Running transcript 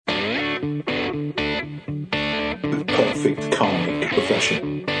The perfect karmic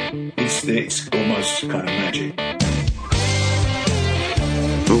profession. It's almost kind of magic.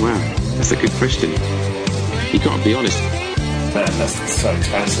 Oh wow, that's a good question. You can't be honest. Man, that's so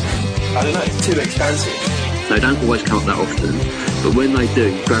expansive. I don't know, it's too expansive. They don't always come up that often, but when they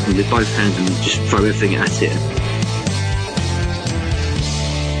do, you grab them with both hands and just throw everything at it.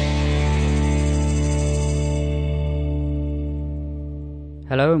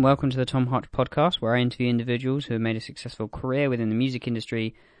 Hello and welcome to the Tom Hutch podcast, where I interview individuals who have made a successful career within the music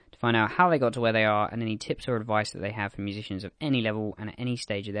industry to find out how they got to where they are and any tips or advice that they have for musicians of any level and at any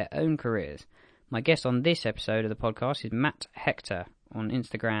stage of their own careers. My guest on this episode of the podcast is Matt Hector, on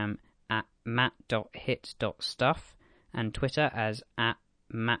Instagram at matt.hit.stuff and Twitter as at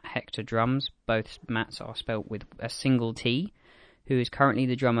 @MattHectorDrums. Both Matts are spelt with a single T, who is currently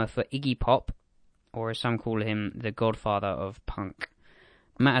the drummer for Iggy Pop, or as some call him, the godfather of punk.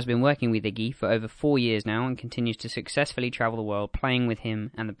 Matt has been working with Iggy for over 4 years now and continues to successfully travel the world playing with him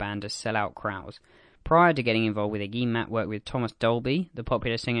and the band to sell out crowds. Prior to getting involved with Iggy, Matt worked with Thomas Dolby, the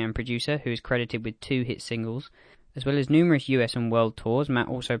popular singer and producer who is credited with 2 hit singles. As well as numerous US and world tours, Matt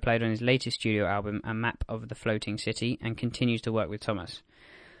also played on his latest studio album, A Map of the Floating City, and continues to work with Thomas.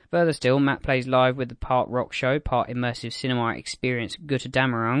 Further still, Matt plays live with the part rock show, part immersive cinema experience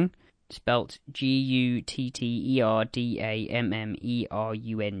Götterdämmerung, spelt Gutterdammerung,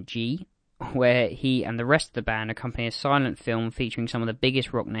 where he and the rest of the band accompany a silent film featuring some of the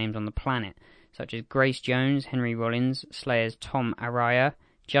biggest rock names on the planet, such as Grace Jones, Henry Rollins, Slayer's Tom Araya,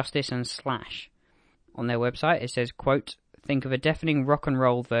 Justice and Slash. On their website it says, quote, "Think of a deafening rock and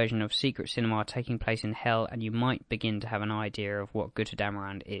roll version of secret cinema taking place in hell and you might begin to have an idea of what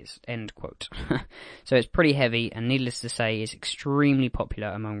Götterdämmerung is," end quote. So it's pretty heavy and needless to say is extremely popular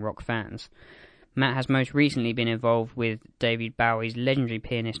among rock fans. Matt has most recently been involved with David Bowie's legendary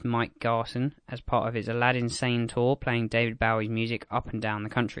pianist Mike Garson as part of his Aladdin Sane tour, playing David Bowie's music up and down the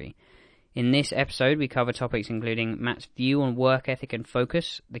country. In this episode, we cover topics including Matt's view on work ethic and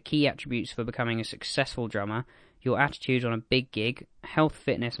focus, the key attributes for becoming a successful drummer, your attitude on a big gig, health,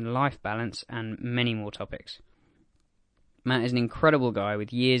 fitness and life balance, and many more topics. Matt is an incredible guy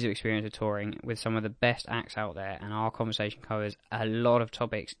with years of experience of touring with some of the best acts out there, and our conversation covers a lot of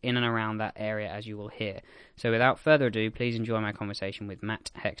topics in and around that area, as you will hear. So without further ado, please enjoy my conversation with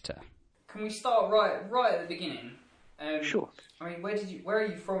Matt Hector. Can we start right at the beginning? Sure. I mean, where are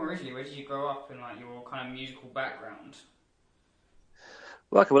you from originally? Where did you grow up in, like, your kind of musical background?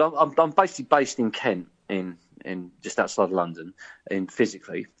 Well, okay, well, I'm basically based in Kent, in just outside London,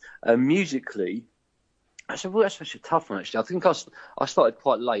 physically. Musically, that's actually a tough one, actually. I think I started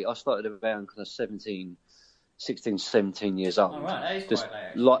quite late. I started around kind of 16, 17 years old. Oh, right, that is just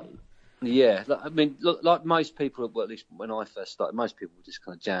quite late, actually. I mean, like most people, well, at least when I first started, most people just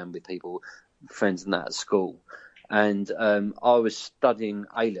kind of jam with people, friends and that at school. And I was studying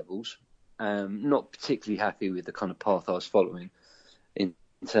A-levels, not particularly happy with the kind of path I was following in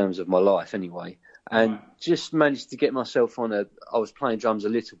terms of my life anyway. And just managed to get myself I was playing drums a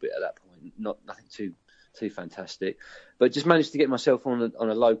little bit at that point, nothing too fantastic, but just managed to get myself on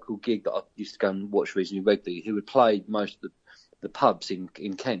a local gig that I used to go and watch reasonably regularly, who would play most of the pubs in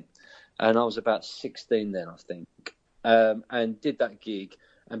Kent. And I was about 16 then, I think, and did that gig.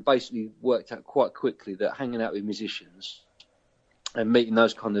 And basically worked out quite quickly that hanging out with musicians and meeting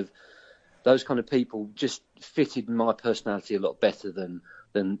those kind of people just fitted my personality a lot better than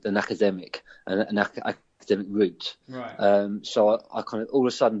academic and academic route. Right. So I kind of all of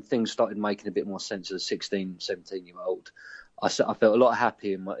a sudden things started making a bit more sense as a 16, 17-year-old. I felt a lot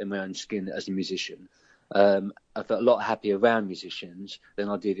happier in my own skin as a musician. I felt a lot happier around musicians than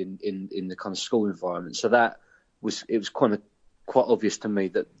I did in the kind of school environment. So it was kind of quite obvious to me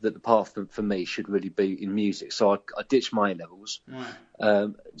that the path for me should really be in music. So I ditched my A-levels,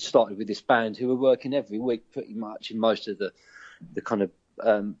 started with this band who were working every week pretty much in most of the kind of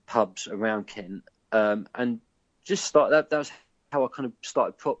pubs around Kent, and just started. That was how I kind of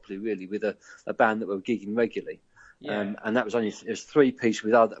started properly, really, with a band that were gigging regularly. Yeah. And that was it was 3-piece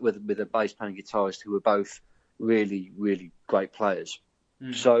with a bass player and guitarist who were both really, really great players.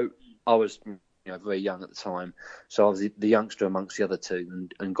 Mm. So I was very young at the time, so I was the youngster amongst the other two,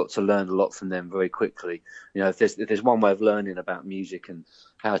 and got to learn a lot from them very quickly. If there's one way of learning about music and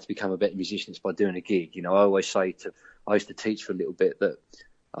how to become a better musician, it's by doing a gig. I always say I used to teach for a little bit that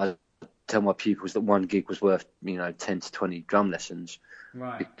I tell my pupils that one gig was worth 10 to 20 drum lessons,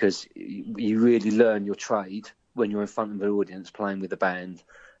 right? Because you really learn your trade when you're in front of an audience playing with a band,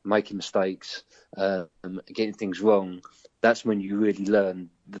 making mistakes, getting things wrong. That's when you really learn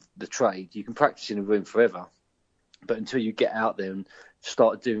the trade. You can practice in a room forever, But until you get out there and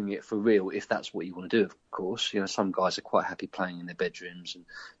start doing it for real, if that's what you want to do, of course. Some guys are quite happy playing in their bedrooms and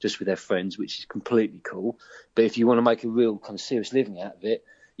just with their friends, which is completely cool. But if you want to make a real kind of serious living out of it,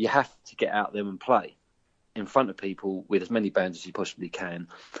 you have to get out there and play in front of people with as many bands as you possibly can.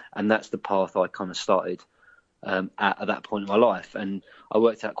 And that's the path I kind of started at that point in my life. And I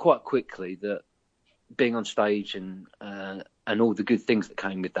worked out quite quickly that being on stage and all the good things that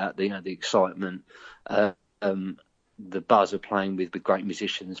came with that, the excitement, the buzz of playing with great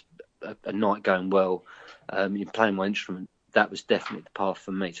musicians, a night going well, playing my instrument, that was definitely the path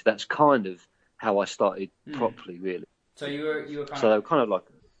for me. So that's kind of how I started properly, really. So you were kind of like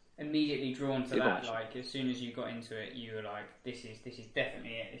immediately drawn to that. Like as soon as you got into it, you were like, "This is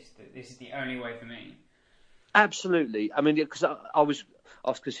definitely it. This is the only way for me." Absolutely. I mean, because I was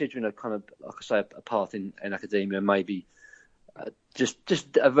considering a kind of, like I say, a path in academia, maybe just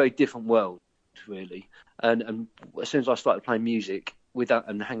a very different world, really. And as soon as I started playing music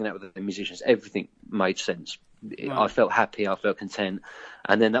and hanging out with the musicians, everything made sense. Right. I felt happy, I felt content,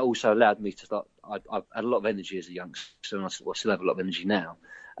 and then that also allowed me to start. I've had a lot of energy as a youngster, and I still have a lot of energy now.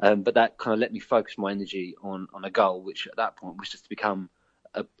 But that kind of let me focus my energy on a goal, which at that point was just to become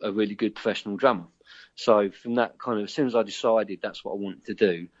a really good professional drummer. So from that kind of, as soon as I decided that's what I wanted to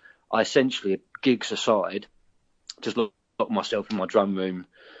do, I essentially, gigs aside, just locked myself in my drum room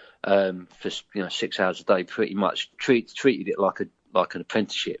for 6 hours a day, pretty much treated it like an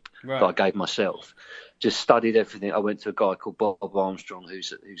apprenticeship that I gave myself. Just studied everything. I went to a guy called Bob Armstrong,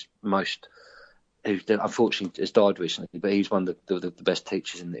 who's unfortunately has died recently, but he's one of the best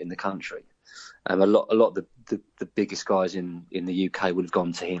teachers in the country. A lot of the biggest guys in the UK would have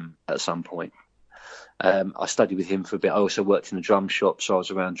gone to him at some point. I studied with him for a bit. I also worked in a drum shop, so I was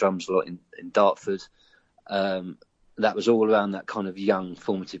around drums a lot in Dartford. That was all around that kind of young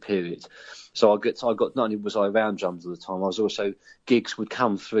formative period. So I got not only was I around drums all the time, I was also, gigs would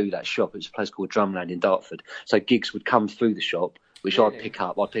come through that shop. It was a place called Drumland in Dartford. So gigs would come through the shop, which really? I'd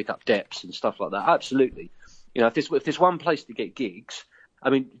pick up depths and stuff like that. Absolutely. If there's one place to get gigs, I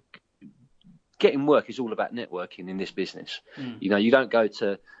mean, getting work is all about networking in this business. You don't go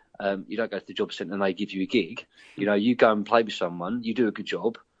to the job centre and they give you a gig. You go and play with someone, you do a good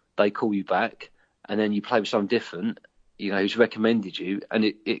job, they call you back, and then you play with someone different, who's recommended you, and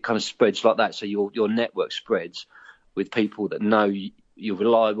it kind of spreads like that. So your network spreads with people that know you're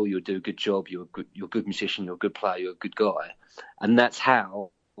reliable, you'll do a good job, you're a good musician, you're a good player, you're a good guy, and that's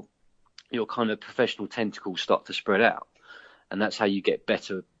how your kind of professional tentacles start to spread out, and that's how you get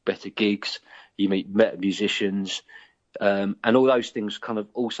better gigs. You meet better musicians, and all those things kind of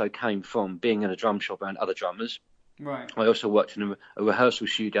also came from being in a drum shop around other drummers. Right. I also worked in a rehearsal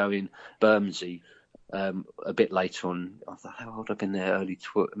studio in Bermondsey a bit later on. I thought, how old I've been there?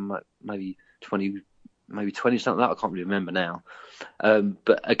 Maybe 20, something like that. I can't really remember now.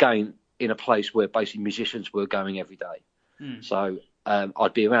 But again, in a place where basically musicians were going every day. So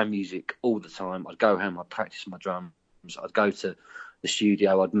I'd be around music all the time. I'd go home, I'd practice my drums. I'd go to the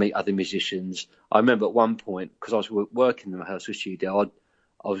studio, I'd meet other musicians. I remember at one point, because I was working in the rehearsal studio,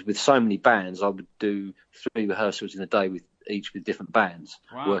 I was with so many bands, I would do 3 rehearsals in a day with different bands.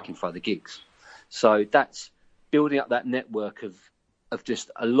 Wow. Working for other gigs. So that's building up that network of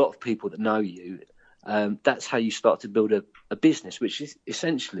just a lot of people that know you. That's how you start to build a business, which is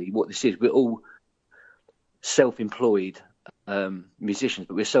essentially what this is. We're all self-employed musicians,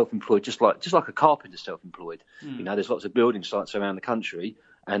 but we're self-employed just like a carpenter's self-employed. There's lots of building sites around the country,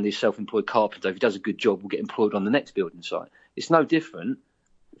 and this self-employed carpenter, if he does a good job, will get employed on the next building site. It's no different,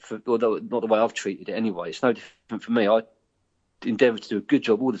 although not the way I've treated it anyway. It's no different for me. I endeavour to do a good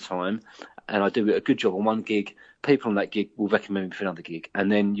job all the time, and I do a good job on one gig. People on that gig will recommend me for another gig,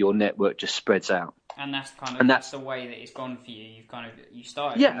 and then your network just spreads out. And that's the way that it's gone for you. You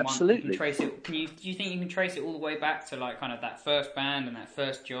started. Yeah, absolutely. You can trace it. Do you think you can trace it all the way back to like kind of that first band and that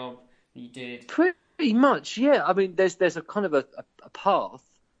first job that you did? Pretty much, yeah. I mean, there's a kind of a path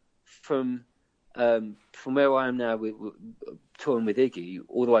from where I am now, with touring with Iggy,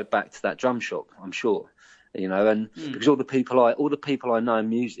 all the way back to that drum shop. I'm sure, and because all the people I know in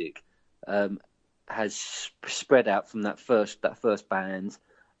music has spread out from that first band.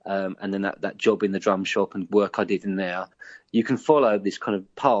 And then that job in the drum shop and work I did in there, you can follow this kind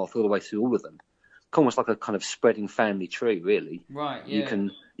of path all the way through all of them, almost like a kind of spreading family tree, really. Right. Yeah.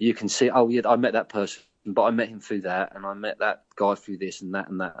 You can see, oh yeah, I met that person, but I met him through that, and I met that guy through this and that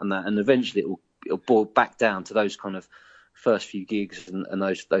and that and that, and eventually it'll boil back down to those kind of first few gigs and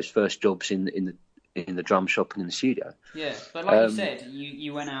those first jobs in the drum shop and in the studio. Yeah, but like you said,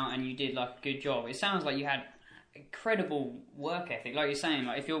 you went out and you did like a good job. It sounds like you had incredible work ethic, like you're saying.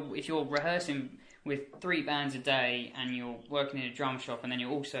 Like if you're rehearsing with 3 bands a day and you're working in a drum shop and then you're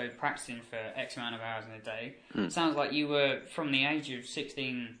also practicing for X amount of hours in a day, it sounds like you were from the age of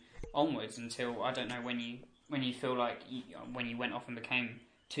 16 onwards until, I don't know, when you feel like when you went off and became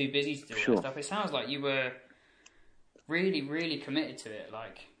too busy to do all that stuff. It sounds like you were really, really committed to it.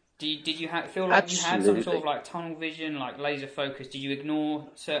 Like, did you feel like you had some sort of like tunnel vision, like laser focus? Did you ignore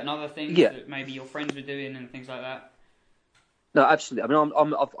certain other things that maybe your friends were doing and things like that? No, absolutely. I mean,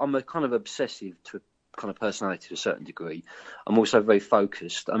 I'm a kind of obsessive to kind of personality to a certain degree. I'm also very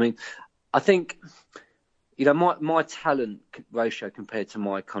focused. I mean, I think, you know, my talent ratio compared to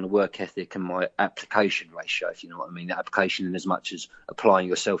my kind of work ethic and my application ratio, if you know what I mean, the application in as much as applying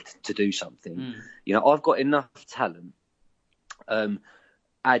yourself to do something. You know, I've got enough talent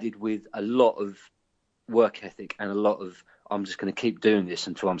added with a lot of work ethic and a lot of, I'm just going to keep doing this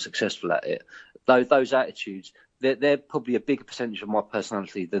until I'm successful at it. Those attitudes, they're probably a bigger percentage of my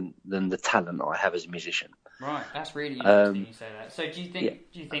personality than the talent I have as a musician. Right, that's really interesting you say that. So do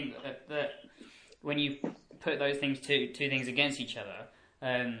you think that when you put those two things against each other,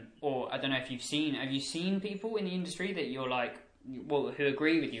 or I don't know if have you seen people in the industry that you're like, well, who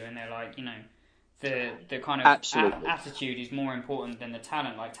agree with you and they're like, you know, the kind of attitude is more important than the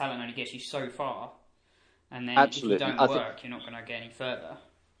talent. Like, talent only gets you so far, and then if you don't work, you're not going to get any further.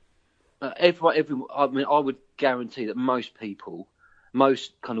 Everyone, I mean, I would guarantee that most people,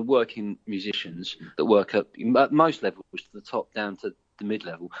 most kind of working musicians that work at most levels, to the top down to the mid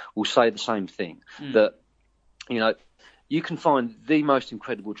level, will say the same thing. That, you know, you can find the most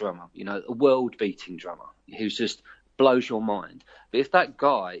incredible drummer, you know, a world beating drummer who's just blows your mind. But if that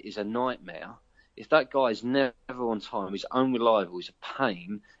guy is a nightmare, if that guy is never on time, he's unreliable, he's a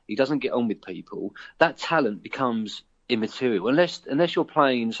pain, he doesn't get on with people, that talent becomes immaterial. Unless you're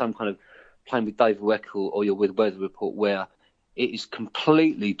playing with Dave Weckl or you're with Weather Report, where it is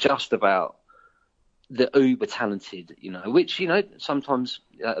completely just about the uber talented, you know, which, you know, sometimes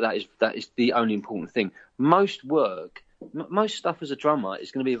that is the only important thing. Most stuff as a drummer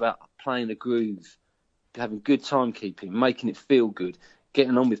is going to be about playing a groove, having good timekeeping, making it feel good,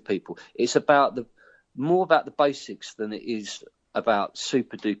 getting on with people. It's more about the basics than it is about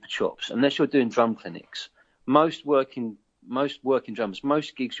super duper chops. Unless you're doing drum clinics, most working drummers,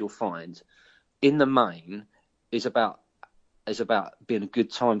 most gigs you'll find in the main is about being a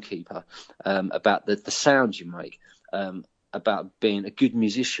good timekeeper, about the sounds you make, about being a good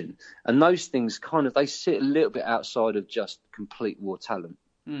musician, and those things they sit a little bit outside of just complete raw talent.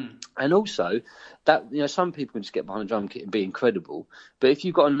 And also that, you know, some people can just get behind a drum kit and be incredible, but if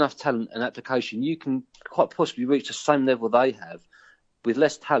you've got enough talent and application, you can quite possibly reach the same level they have with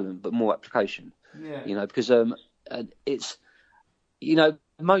less talent but more application. You know, because it's, you know,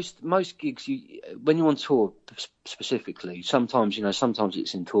 most gigs, when you're on tour specifically, sometimes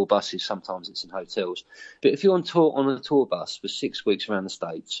it's in tour buses, sometimes it's in hotels. But if you're on a tour bus for 6 weeks around the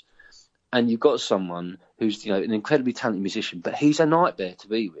States, and you've got someone who's, you know, an incredibly talented musician, but he's a nightmare to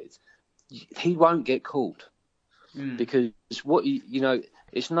be with, he won't get called because you know,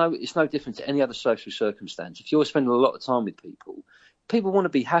 it's no different to any other social circumstance. If you're spending a lot of time with people want to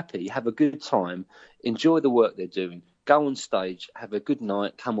be happy, have a good time, enjoy the work they're doing, go on stage, have a good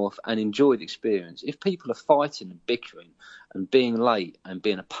night, come off and enjoy the experience. If people are fighting and bickering and being late and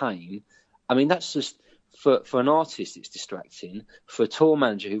being a pain, I mean, that's just, for an artist, it's distracting. For a tour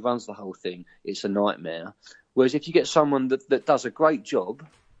manager who runs the whole thing, it's a nightmare. Whereas if you get someone that does a great job,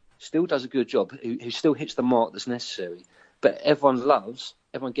 still does a good job, who still hits the mark that's necessary, but everyone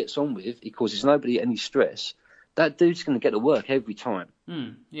gets on with, he causes nobody any stress, that dude's going to get to work every time.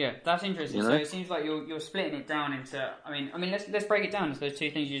 Yeah, that's interesting. You know? So it seems like you're splitting it down into. I mean, let's break it down into those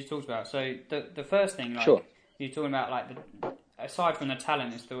two things you just talked about. So the first thing, like, sure, you're talking about, like, aside from the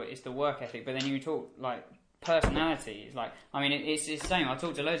talent, it's the work ethic. But then you talk like personality. It's like, I mean, it's the same. I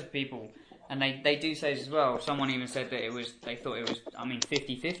talked to loads of people, and they do say this as well. Someone even said that they thought it was, I mean,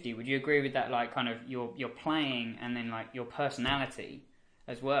 50-50. Would you agree with that? Like, kind of your playing and then like your personality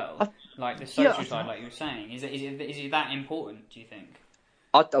as well, like the social side, like you were saying. Is it that important, do you think?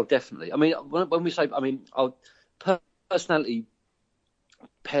 Oh, definitely. I mean, when we say, I mean, personality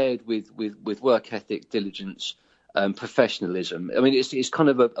paired with work ethic, diligence, professionalism. I mean, it's kind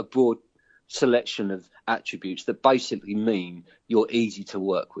of a broad selection of attributes that basically mean you're easy to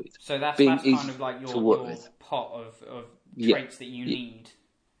work with. So that's kind of like your pot of traits that you need.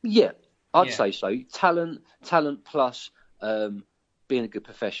 Yeah, I'd say so. Talent plus being a good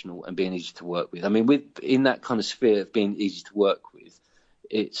professional and being easy to work with. I mean, in that kind of sphere of being easy to work with,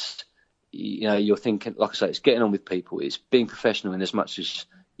 it's, you know, you're thinking, like I say, it's getting on with people. It's being professional in as much as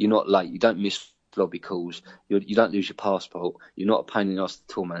you're not late, you don't miss lobby calls. You don't lose your passport. You're not a pain in the ass to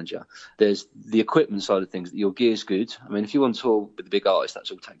the tour manager. There's the equipment side of things. Your gear's good. I mean, if you want to tour with the big artists,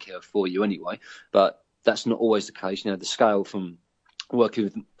 that's all taken care of for you anyway. But that's not always the case. The scale from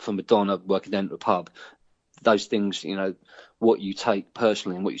Madonna, working down at the pub, those things, what you take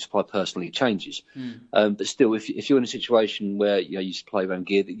personally and what you supply personally changes. But still, if you're in a situation where you supply your own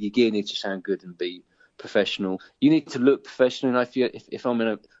gear, your gear needs to sound good and be professional. You need to look professional. If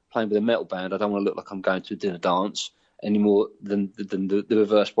I'm playing with a metal band, I don't want to look like I'm going to a dinner dance any more than the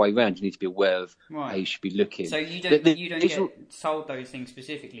reverse way round. You need to be aware of how you should be looking. So you don't get sold those things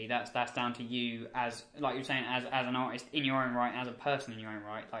specifically. That's down to you as, like you're saying, as an artist in your own right, as a person in your own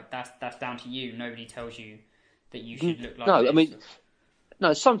right. Like that's down to you. Nobody tells you that you should look like this. I mean,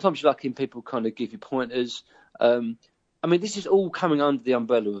 no. Sometimes you're lucky and people kind of give you pointers. I mean, this is all coming under the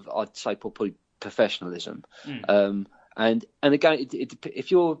umbrella of, I'd say, probably professionalism. And again,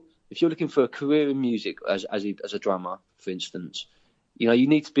 if you're looking for a career in music as a drummer, for instance, you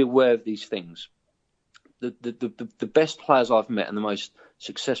need to be aware of these things. The best players I've met and the most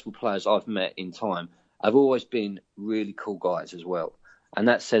successful players I've met in time have always been really cool guys as well, and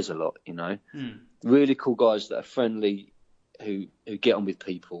that says a lot. Really cool guys that are friendly, who get on with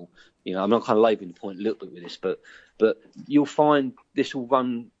people. I'm not kind of labouring the point a little bit with this, but you'll find this will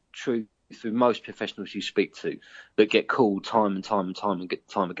run true through most professionals you speak to that get called time and time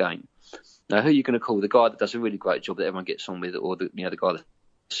again. Now, who are you going to call? The guy that does a really great job that everyone gets on with, or the guy that's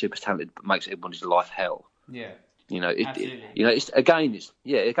super talented but makes everybody's life hell? Yeah. Absolutely.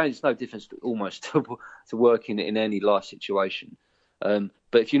 It's no difference almost to working in any life situation.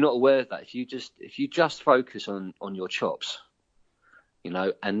 But if you're not aware of that, if you just focus on your chops,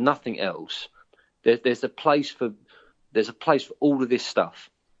 and nothing else, there's a place for all of this stuff.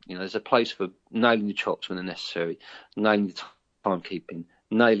 There's a place for nailing your chops when they're necessary, nailing your timekeeping,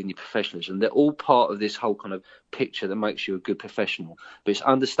 nailing your professionalism. They're all part of this whole kind of picture that makes you a good professional. But it's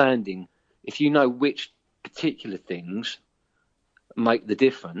understanding, if you know which particular things make the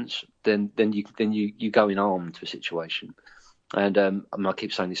difference, then you go in armed to a situation. And I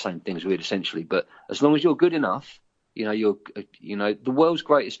keep saying the same things really essentially, but as long as you're good enough, the world's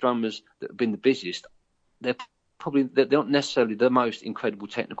greatest drummers that have been the busiest, they're not necessarily the most incredible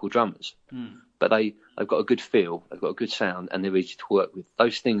technical drummers, but they've got a good feel, they've got a good sound, and they're easy to work with.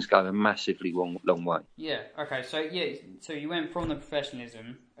 Those things go a massively long way. Yeah. Okay. So you went from the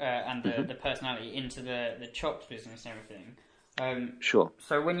professionalism and the personality into the chops business and everything. Sure.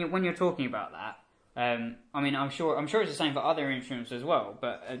 So when you're talking about that, I mean, I'm sure it's the same for other instruments as well.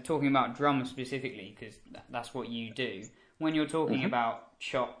 But talking about drums specifically, because that's what you do. When you're talking about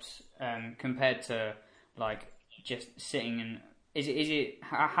chops compared to like just sitting and is it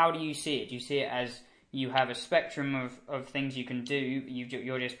how do you see it? Do you see it as you have a spectrum of things you can do,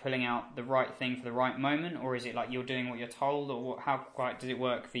 you're just pulling out the right thing for the right moment, or is it like you're doing what you're told, or how quite does it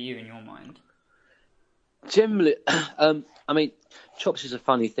work for you in your mind? Generally, I mean, chops is a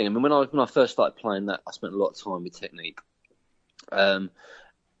funny thing. I mean, when I first started playing that, I spent a lot of time with technique. I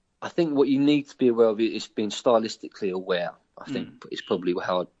think what you need to be aware of is being stylistically aware. I think is probably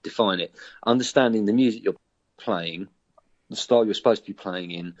how I define it. Understanding the music you're playing, the style you're supposed to be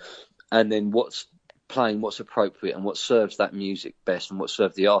playing in, and then what's appropriate and what serves that music best and what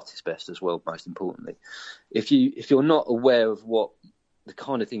serves the artist best as well, most importantly. If you're not aware of what the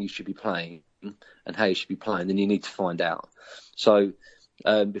kind of thing you should be playing and how you should be playing, then you need to find out. So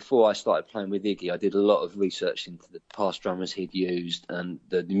before I started playing with Iggy, I did a lot of research into the past drummers he'd used and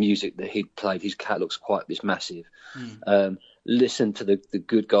the music that he'd played. His catalogue's this massive. Listened to the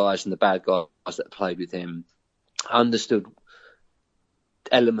good guys and the bad guys that played with him. Understood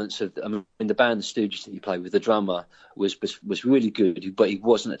elements of, I mean, the band The Stooges that he played with, the drummer was really good, but he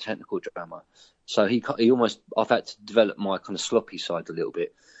wasn't a technical drummer. So I've had to develop my kind of sloppy side a little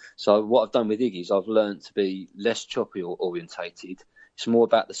bit. So what I've done with Iggy is I've learned to be less choppy orientated. It's more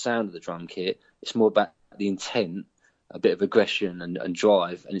about the sound of the drum kit. It's more about the intent, a bit of aggression and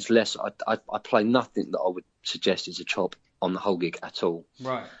drive. And it's less, I play nothing that I would suggest is a chop on the whole gig at all.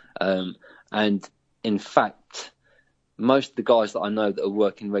 Right. And in fact, most of the guys that I know that are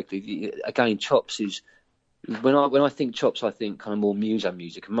working regularly, again, chops is, when I think chops, I think kind of more muso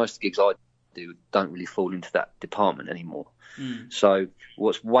music. And most of the gigs I do don't really fall into that department anymore. So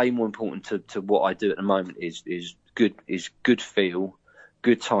what's way more important to what I do at the moment is good feel,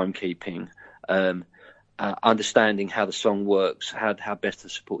 good timekeeping, understanding how the song works, how best to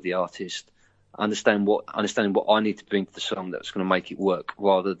support the artist, understanding what I need to bring to the song that's going to make it work,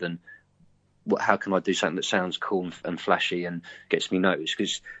 rather than how can I do something that sounds cool and flashy and gets me noticed.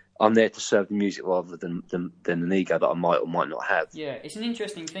 Because I'm there to serve the music rather than an ego that I might or might not have. Yeah, it's an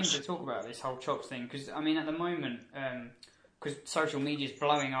interesting thing to talk about, this whole chops thing, because I mean at the moment, because social media is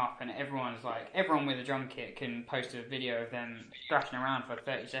blowing up and everyone with a drum kit can post a video of them thrashing around for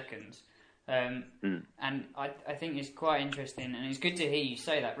 30 seconds. And I think it's quite interesting, and it's good to hear you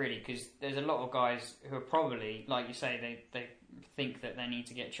say that, really, because there's a lot of guys who are probably, like you say, they think that they need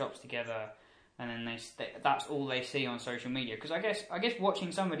to get chops together, and then that's all they see on social media. Because I guess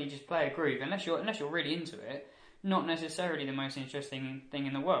watching somebody just play a groove, unless you're really into it, not necessarily the most interesting thing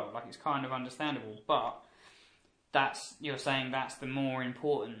in the world. Like, it's kind of understandable, but you're saying that's the more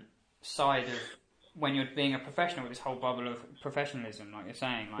important side of when you're being a professional, with this whole bubble of professionalism, like you're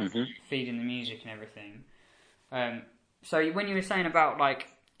saying, like feeding the music and everything. So when you were saying about, like,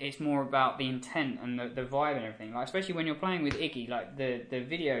 it's more about the intent and the vibe and everything, like, especially when you're playing with Iggy, like the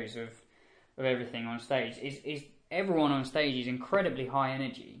videos of everything on stage, is everyone on stage is incredibly high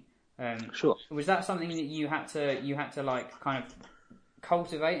energy. Sure. Was that something that you had to like kind of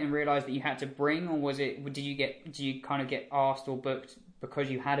cultivate and realise that you had to bring, or did you kind of get asked or booked because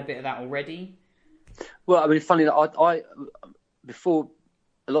you had a bit of that already? Well, I mean, funny that I before,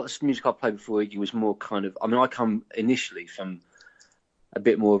 a lot of the music I played before Iggy was more kind of, I mean, I come initially from a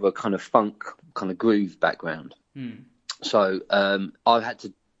bit more of a kind of funk, kind of groove background. So I've had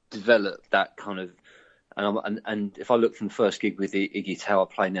to develop that kind of, and if I look from the first gig with Iggy to how I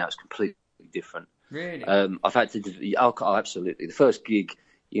play now, it's completely different. Really? I've had to, absolutely. The first gig,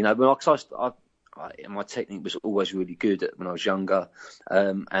 you know, my technique was always really good when I was younger,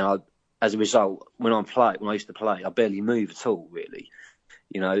 and as a result, when I used to play, I barely move at all, really.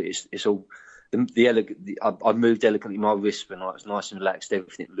 You know, it's all I moved elegantly. My wrist, when I was nice and relaxed,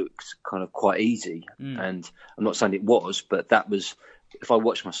 everything looked kind of quite easy. And I'm not saying it was, but that was, if I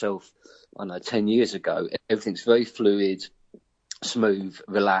watched myself, I don't know, 10 years ago, everything's very fluid, smooth,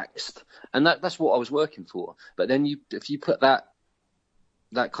 relaxed, and that's what I was working for. But then if you put that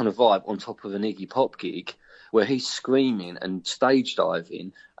kind of vibe on top of an Iggy Pop gig, where he's screaming and stage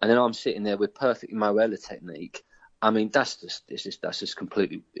diving, and then I'm sitting there with perfect Morella technique, I mean, that's just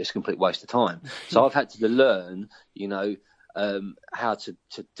completely, it's a complete waste of time. So I've had to learn, you know, how to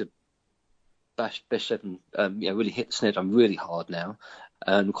bash seven, really hit the snare drum really hard now.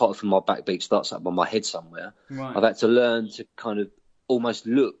 And quite often my backbeat starts up on my head somewhere. Right. I've had to learn to kind of almost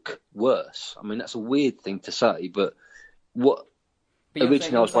look worse. I mean, that's a weird thing to say, but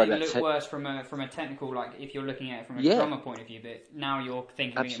originally I was saying look worse from a technical, like, if you're looking at it from a drummer point of view, but now you're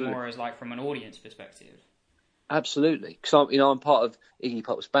thinking of it more as like from an audience perspective. Absolutely, because I'm part of Iggy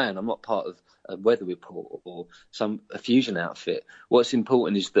Pop's band. I'm not part of a Weather Report or a fusion outfit. What's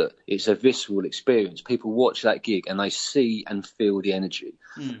important is that it's a visceral experience. People watch that gig and they see and feel the energy.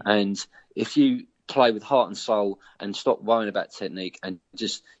 And if you play with heart and soul and stop worrying about technique and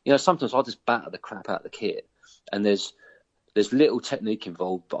just, you know, sometimes I'll just batter the crap out of the kit, and there's little technique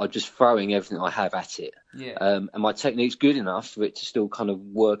involved, but I'm just throwing everything I have at it. Yeah. And my technique's good enough for it to still kind of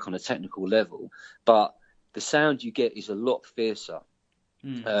work on a technical level, but the sound you get is a lot fiercer.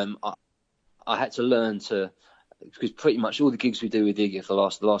 I had to learn to, because pretty much all the gigs we do with Iggy for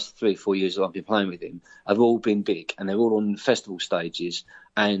the last 3 or 4 years that I've been playing with him have all been big, and they're all on festival stages,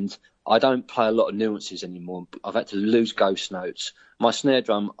 and I don't play a lot of nuances anymore. I've had to lose ghost notes. My snare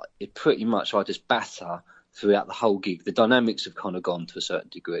drum, pretty much I just batter throughout the whole gig. The dynamics have kind of gone to a certain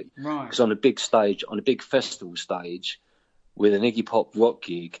degree. Right. Because on a big stage, on a big festival stage, with an Iggy Pop rock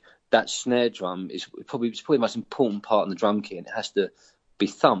gig, that snare drum is probably the most important part in the drum kit, and it has to be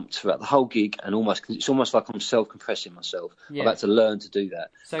thumped throughout the whole gig, and it's almost like I'm self-compressing myself. Yeah. I've had to learn to do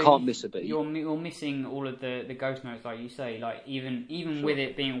that. So can't miss a beat. You're missing all of the ghost notes, like you say. Like even sure. With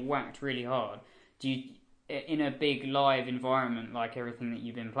it being whacked really hard, do you, in a big live environment like everything that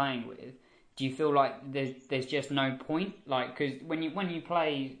you've been playing with, do you feel like there's just no point? Like, because when you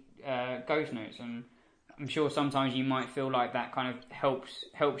play ghost notes, and I'm sure sometimes you might feel like that kind of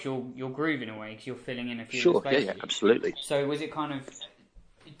helps your groove in a way, because you're filling in a few spaces. Yeah, absolutely. So was it kind of,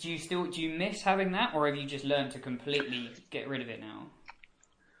 do you miss having that, or have you just learned to completely get rid of it now?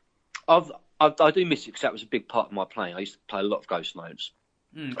 I do miss it, because that was a big part of my playing. I used to play a lot of ghost notes.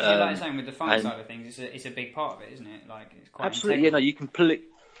 Like you're saying, with the funk side of things, it's a big part of it, isn't it? Like, it's quite absolutely. Yeah, no, you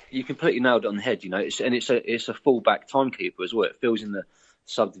completely nailed it on the head. You know, it's a fullback timekeeper as well. It fills in the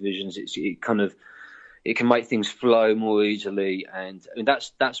subdivisions. It can make things flow more easily, and I mean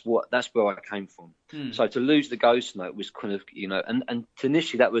that's where I came from. So to lose the ghost note was kind of, you know, and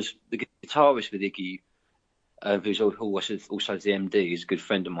initially that was the guitarist with Iggy, who's also the MD, is a good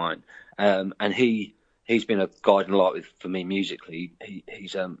friend of mine, and he's been a guiding light for me musically. He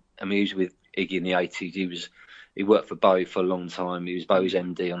was with Iggy in the 80s. he worked for Bowie for a long time. He was Bowie's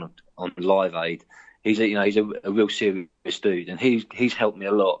MD on Live Aid. He's a real serious dude, and he's helped me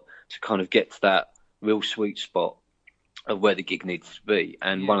a lot to kind of get to that real sweet spot of where the gig needs to be.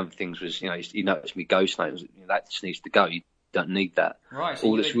 And one of the things was, he noticed me Ghost Note, that just needs to go. You don't need that. Right. So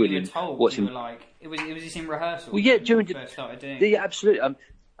you were told. You were like, was this in rehearsal? Well, yeah, during you first started doing. Yeah, absolutely.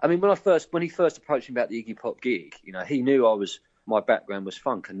 I mean, when he first approached me about the Iggy Pop gig, he knew my background was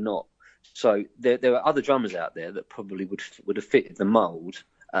funk and not. So there were other drummers out there that probably would have fitted the mould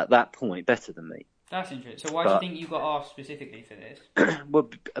at that point better than me. That's interesting. So why do you think you got asked specifically for this? Well,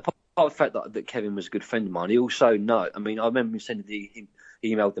 apart from the fact that Kevin was a good friend of mine, he also I remember him sending he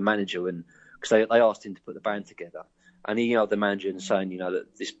emailed the manager, and because they asked him to put the band together, and he emailed the manager and saying,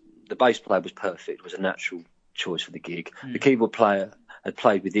 that the bass player was perfect, was a natural choice for the gig. The keyboard player had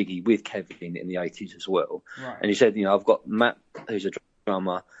played with Iggy with Kevin in the 80s as well, right. And he said, I've got Matt, who's a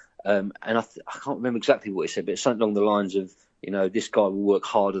drummer, and I can't remember exactly what he said, but it's something along the lines of, this guy will work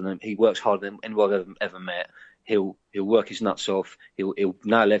harder than he works harder than anyone I've ever met. He'll work his nuts off. He'll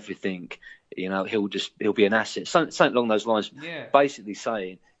nail everything. He'll be an asset. Something along those lines. Yeah. Basically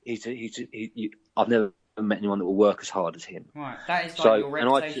saying I've never met anyone that will work as hard as him. Right. That is like your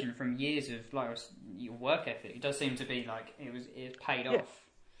reputation from years of your work ethic. It does seem to be like it paid off.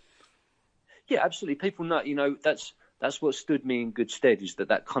 Yeah, absolutely. People know. That's what stood me in good stead, is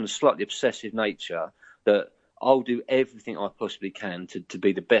that kind of slightly obsessive nature, that I'll do everything I possibly can to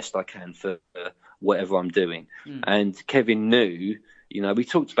be the best I can for whatever I'm doing. And Kevin knew, we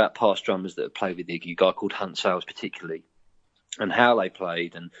talked about past drummers that have played with Iggy, a guy called Hunt Sales particularly, and how they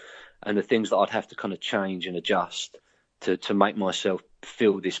played and the things that I'd have to kind of change and adjust to make myself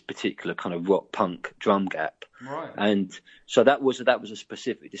fill this particular kind of rock punk drum gap. Right. And so that was a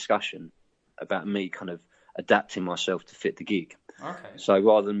specific discussion about me kind of adapting myself to fit the gig. Okay. So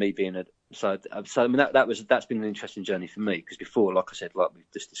rather than me being So I mean that's been an interesting journey for me, because before, like I said, like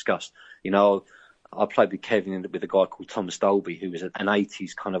we've just discussed, I played with Kevin with a guy called Thomas Dolby, who was an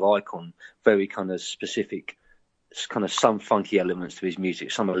 80s kind of icon, very kind of specific, kind of some funky elements to his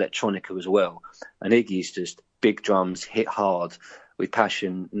music, some electronica as well. And Iggy's just big drums, hit hard with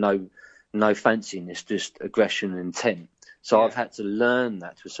passion, no fanciness, just aggression and intent. So I've had to learn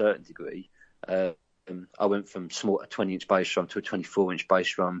that to a certain degree. I went from a 20-inch bass drum to a 24-inch bass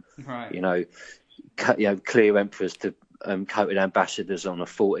drum. Right. Clear Emperors to coated Ambassadors on a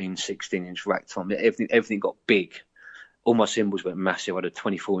 14, 16-inch rack tom. Everything got big. All my cymbals went massive. I had a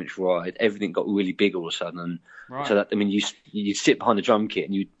 24-inch ride. Everything got really big all of a sudden. Right. So that, I mean, you'd sit behind the drum kit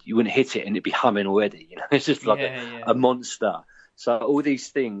and you wouldn't hit it and it'd be humming already. It's just like a monster. So all these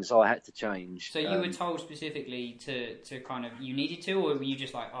things I had to change. So you were told specifically to kind of, you needed to, or were you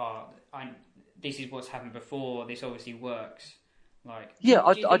just like, this is what's happened before, this obviously works? Like,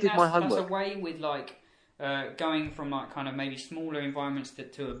 I did my homework. That's a way with like going from like kind of maybe smaller environments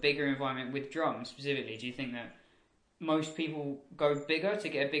to a bigger environment with drums specifically. Do you think that most people go bigger to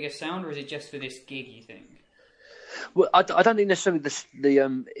get a bigger sound, or is it just for this gig, you think? Well, I don't think necessarily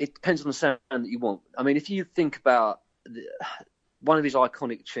it depends on the sound that you want. I mean, if you think about one of his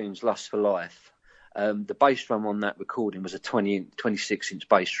iconic tunes, Lust for Life, the bass drum on that recording was a 26-inch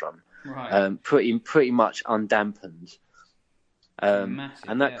bass drum. Right. Pretty much undampened. Massive,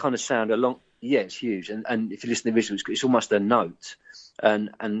 and that kind of sound it's huge. And if you listen to the original, it's almost a note.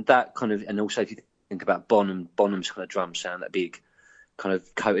 And that kind of, and also if you think about Bonham's kind of drum sound, that big kind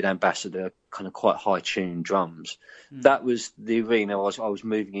of coated Ambassador, kind of quite high tuned drums. That was the arena I was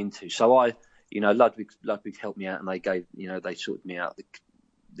moving into. So Ludwig helped me out, and they gave, they sorted me out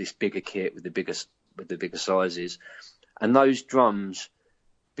this bigger kit with the bigger sizes. And those drums,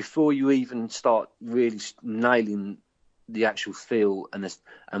 before you even start really nailing the actual feel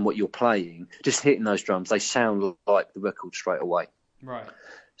and what you're playing, just hitting those drums, they sound like the record straight away. Right.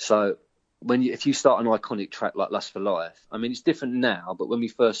 So if you start an iconic track like Lust for Life, I mean, it's different now, but when we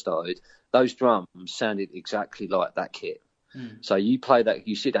first started, those drums sounded exactly like that kit. So you play that,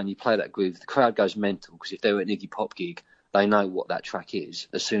 you sit down, you play that groove, the crowd goes mental, because if they're at an Iggy Pop gig, they know what that track is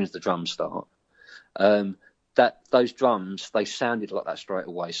as soon as the drums start. Those drums, they sounded like that straight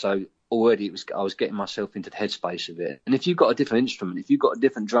away. So already I was getting myself into the headspace of it. And if you've got a different instrument, if you've got a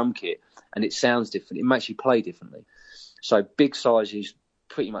different drum kit and it sounds different, it makes you play differently. So big sizes,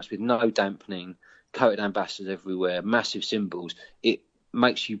 pretty much with no dampening, coated Ambassadors everywhere, massive cymbals. It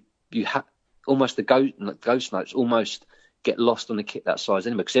makes you almost the ghost notes almost get lost on a kit that size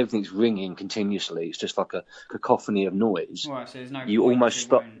anyway, because everything's ringing continuously. It's just like a cacophony of noise. Right, so there's no you point almost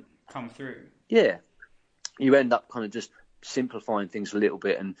stop. Come through. Yeah, you end up kind of just simplifying things a little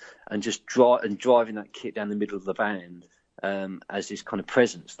bit and just driving that kit down the middle of the band as this kind of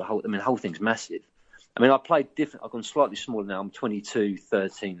presence. The whole thing's massive. I mean, I played different. I've gone slightly smaller now. I'm 22,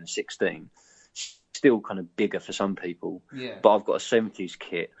 13, and 16. Still kind of bigger for some people. Yeah. But I've got a 70s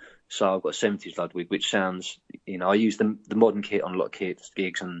kit. So I've got a 70s Ludwig, which sounds, I use the modern kit on a lot of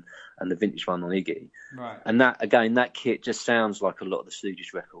gigs and the vintage one on Iggy. Right. And that kit just sounds like a lot of the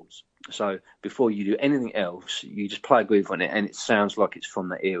Stooges records. So before you do anything else, you just play a groove on it and it sounds like it's from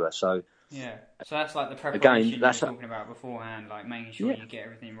that era. So yeah, so that's like the preparation you were that's talking about beforehand, like making sure you get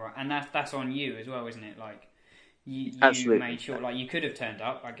everything right. And that's on you as well, isn't it? Like, you made sure, like, you could have turned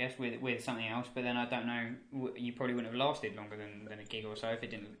up, I guess, with something else, but then I don't know, you probably wouldn't have lasted longer than a gig or so if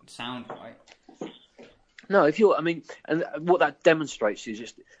it didn't sound right. No, and what that demonstrates is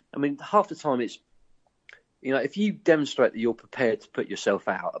just, half the time it's, if you demonstrate that you're prepared to put yourself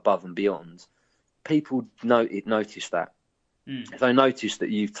out above and beyond, people notice that. If they notice that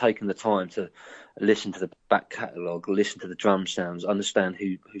you've taken the time to listen to the back catalogue, listen to the drum sounds, understand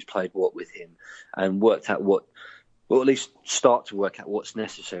who's played what with him, and worked out or at least start to work out what's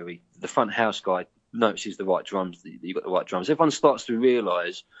necessary. The front house guy notices the right drums, that you've got the right drums. Everyone starts to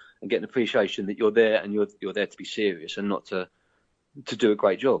realise and get an appreciation that you're there and you're there to be serious and not to do a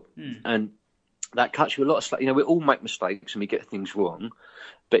great job. And that cuts you a lot of slack. We all make mistakes and we get things wrong,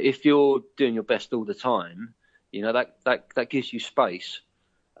 but if you're doing your best all the time, that gives you space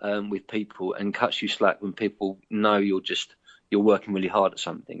with people and cuts you slack when people know you're working really hard at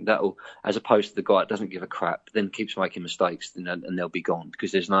something. That'll, as opposed to the guy that doesn't give a crap, then keeps making mistakes, and they'll be gone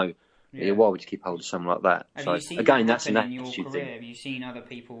because there's no. Yeah. Why would you keep hold of someone like that? Have so you seen again, that that's an happen in your attitude career? thing. Have you seen other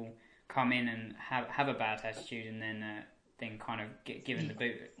people come in and have a bad attitude and then kind of get given the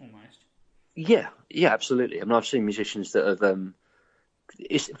boot almost? Yeah, absolutely. I've seen musicians that have.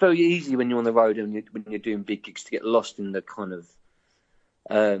 It's very easy when you're on the road and when you're doing big gigs to get lost in the kind of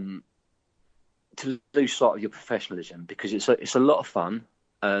to lose sight of your professionalism, because it's a lot of fun.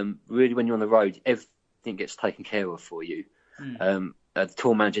 Really, when you're on the road, everything gets taken care of for you. The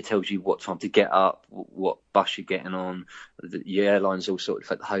tour manager tells you what time to get up, what bus you're getting on. The airline's all sorted,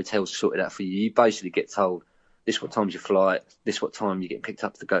 the hotel's sorted out for you. You basically get told this what time's your flight, this what time you're getting picked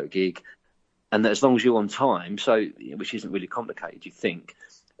up to go to gig. And that as long as you're on time, which isn't really complicated, you think,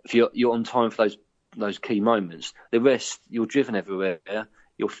 if you're on time for those key moments, the rest, you're driven everywhere,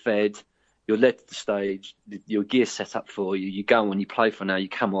 you're fed, you're led to the stage, your gear's set up for you, you go on, you play for an hour, you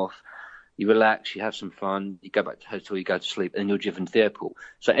come off, you relax, you have some fun, you go back to the hotel, you go to sleep, and you're driven to the airport.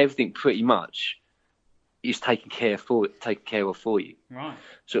 So everything pretty much is taken care of for you. Right.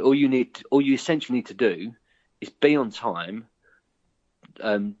 So all you essentially need to do is be on time,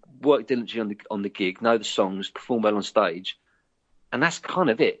 work diligently on the gig, know the songs, perform well on stage, and that's kind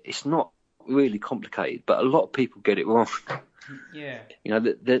of it. It's not really complicated, but a lot of people get it wrong. Yeah.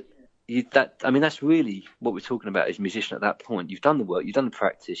 That's really what we're talking about as a musician at that point. You've done the work, you've done the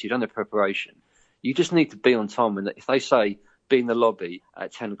practice, you've done the preparation. You just need to be on time. If they say be in the lobby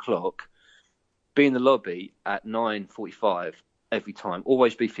at 10 o'clock, be in the lobby at 9:45 every time.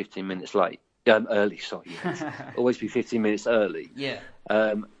 Always be 15 minutes late. Early, sorry. Yes. Always be 15 minutes early. Yeah.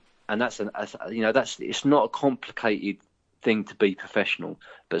 And it's not a complicated thing to be professional,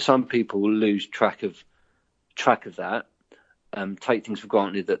 but some people will lose track of that, take things for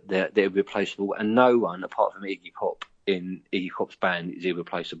granted that they're irreplaceable, and no one apart from Iggy Pop in Iggy Pop's band is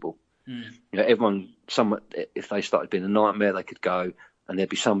irreplaceable. Everyone, if they started being a nightmare, they could go, and there'd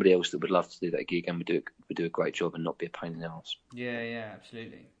be somebody else that would love to do that gig and would do a great job and not be a pain in the arse. Yeah,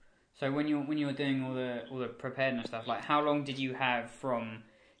 absolutely. So when you were doing all the preparedness stuff, like how long did you have from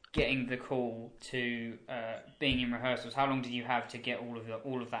getting the call to being in rehearsals? How long did you have to get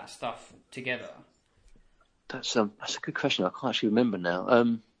all of that stuff together? That's a good question. I can't actually remember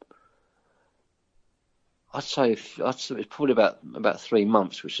now. I'd say it's probably about 3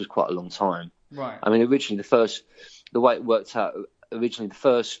 months, which is quite a long time. Right. Originally the way it worked out, it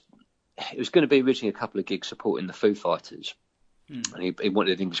was going to be originally a couple of gigs supporting the Foo Fighters. And he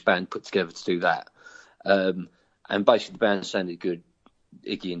wanted an English band put together to do that. And basically the band sounded good.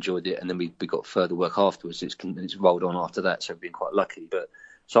 Iggy enjoyed it, and then we got further work afterwards. It's rolled on after that, so we've been quite lucky. But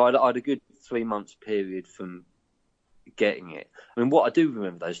so I had a good 3 months period from getting it. What I do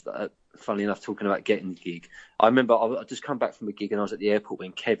remember though is that, funnily enough, talking about getting the gig, I remember I'd just come back from a gig and I was at the airport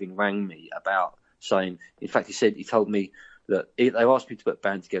when Kevin rang me about saying, in fact, he told me that they asked me to put a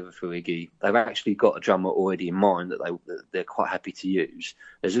band together for Iggy. They've actually got a drummer already in mind that they're quite happy to use.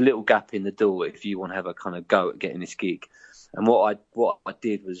 There's a little gap in the door if you want to have a kind of go at getting this gig. And what I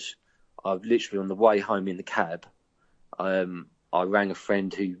did was, I literally on the way home in the cab, I rang a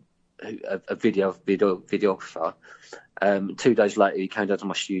friend a videographer. 2 days later, he came down to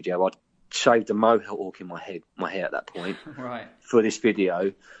my studio. I'd shaved a mohawk in my hair at that point. Right. For this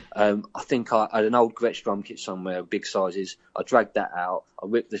video. I think I had an old Gretsch drum kit somewhere, big sizes. I dragged that out. I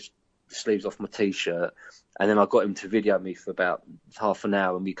ripped the sleeves off my T-shirt, and then I got him to video me for about half an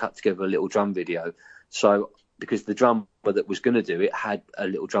hour, and we cut together a little drum video. So, because the drummer that was going to do it had a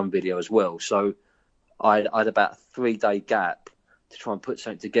little drum video as well. So, I had about a 3-day gap to try and put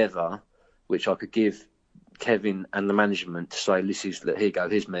something together, which I could give Kevin and the management to say, here you go,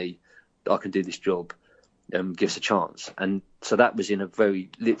 here's me, I can do this job, give us a chance. And so that was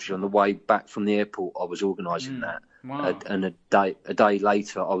literally on the way back from the airport, I was organising that. Wow. And a day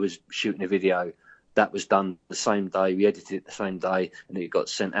later, I was shooting a video. That was done the same day. We edited it the same day, and it got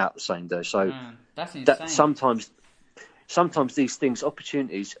sent out the same day. So that's insane. Sometimes these things,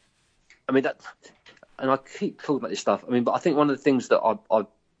 opportunities. I mean that, and I keep talking about this stuff. I mean, but I think one of the things that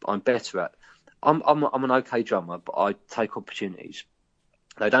I'm better at. I'm an okay drummer, but I take opportunities.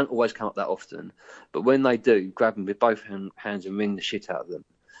 They don't always come up that often, but when they do, grab them with both hands and wring the shit out of them.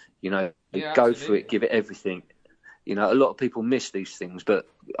 Go absolutely. for it, give it everything. A lot of people miss these things, but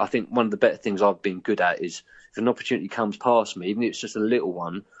I think one of the better things I've been good at is if an opportunity comes past me, even if it's just a little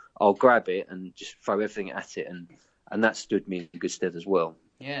one, I'll grab it and just throw everything at it, and that stood me in good stead as well.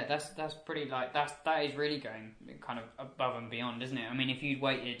 Yeah, that's pretty that is really going kind of above and beyond, isn't it? I mean, if you'd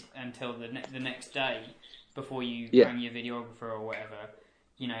waited until the next day before you rang your videographer or whatever,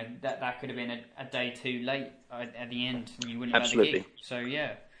 that could have been a day too late at the end, and you wouldn't have had the gig. So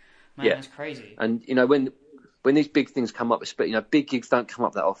man, that's crazy. And when these big things come up, big gigs don't come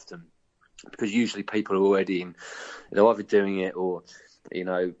up that often because usually people are already either doing it or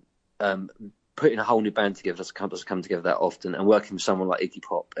putting a whole new band together doesn't come together that often. And working with someone like Iggy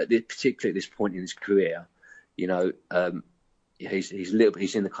Pop, particularly at this point in his career, he's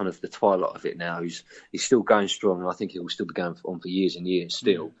in the kind of the twilight of it now. He's still going strong, and I think he will still be going on for years and years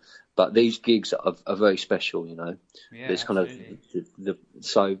still. Mm. But these gigs are very special, Yeah, it's absolutely. Kind of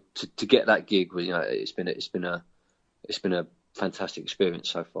so to get that gig, it's been a fantastic experience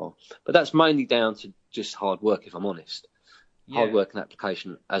so far. But that's mainly down to just hard work, if I'm honest. Hard work and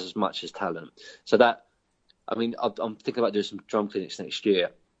application as much as talent. So I'm thinking about doing some drum clinics next year,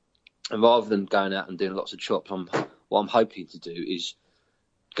 and rather than going out and doing lots of chops, what I'm hoping to do is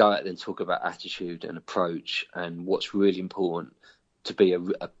go out there and talk about attitude and approach and what's really important to be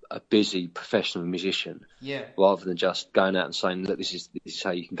a busy professional musician. Yeah. Rather than just going out and saying, look, this is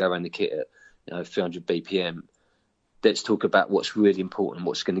how you can go around the kit at 300 BPM. Let's talk about what's really important,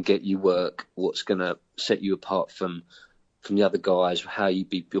 what's going to get you work, what's going to set you apart from the other guys, how you're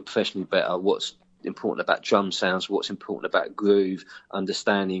professionally better, what's important about drum sounds, what's important about groove,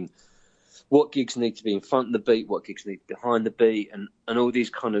 understanding what gigs need to be in front of the beat, what gigs need to be behind the beat, and all these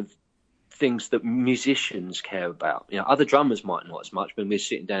kind of things that musicians care about. Other drummers might not as much when we're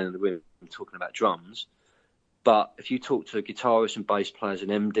sitting down in the room talking about drums. But if you talk to guitarists and bass players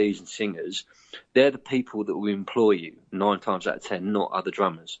and MDs and singers, they're the people that will employ you 9 times out of 10, not other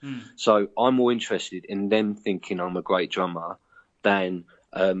drummers. Mm. So I'm more interested in them thinking I'm a great drummer than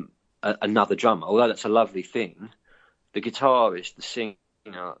another drummer. Although that's a lovely thing, the guitarist, the singer,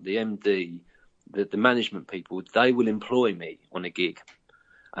 the MD, the management people, they will employ me on a gig.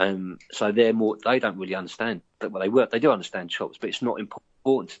 So they don't really understand that. Well, they do understand chops, but it's not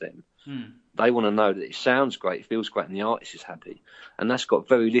important to them. Mm. They want to know that it sounds great, it feels great, and the artist is happy. And that's got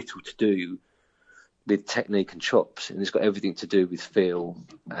very little to do with technique and chops, and it's got everything to do with feel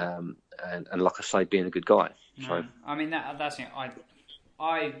and like I say, being a good guy. So I mean that's it.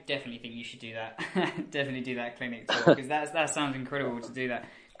 I definitely think you should do that. Definitely do that clinic tour, because that sounds incredible to do that.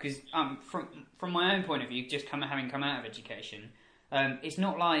 Because from my own point of view, just having come out of education, it's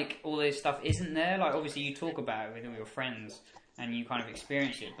not like all this stuff isn't there. Like obviously you talk about it with all your friends and you kind of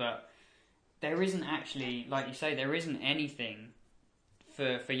experience it, but there isn't actually, like you say, there isn't anything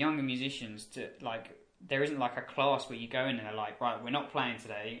for younger musicians to like. There isn't like a class where you go in and they're like, right, we're not playing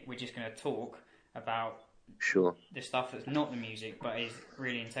today. We're just going to talk about the stuff that's not the music, but is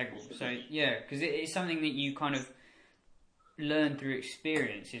really integral. So yeah, because it's something that you kind of learn through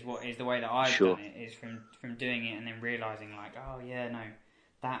experience. Is the way that I've done it. Is from doing it and then realizing like, oh yeah, no,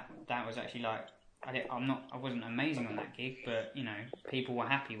 that was actually like. I wasn't amazing on that gig, but people were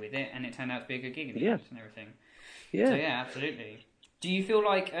happy with it, and it turned out to be a good gig in the end and everything. Yeah. So yeah, absolutely. Do you feel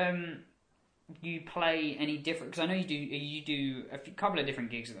like you play any different? Because I know you do a couple of different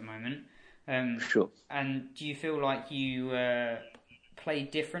gigs at the moment. Sure. And do you feel like you play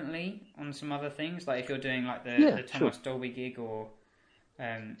differently on some other things? Like if you're doing like the Thomas Dolby gig or.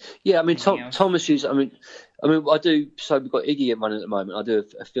 Thomas is. I do. So we've got Iggy running at the moment. I do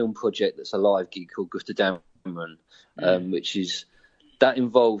a film project that's a live gig called Gustav Dameron, which is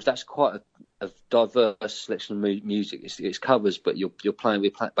that's quite a diverse selection of music. It's covers, but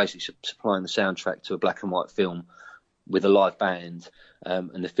we're basically supplying the soundtrack to a black and white film with a live band,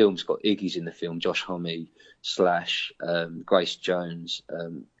 and the film's got Iggy's in the film, Josh Homme, Slash, Grace Jones,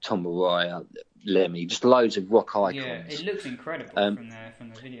 Tom Araya, Lemmy, just loads of rock icons. Yeah, it looks incredible from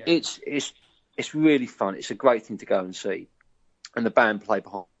the video. It's really fun. It's a great thing to go and see, and the band play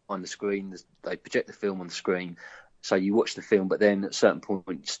behind the screen. They project the film on the screen, so you watch the film, but then at certain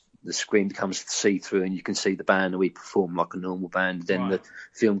points the screen becomes see-through and you can see the band, and we perform like a normal band. Then the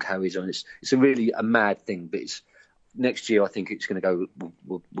film carries on. It's a mad thing, but next year I think it's going to go.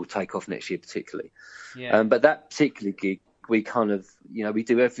 We'll take off next year particularly. Yeah. But that particular gig, we kind of we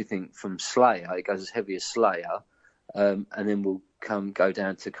do everything from Slayer. It goes as heavy as Slayer, and then we'll go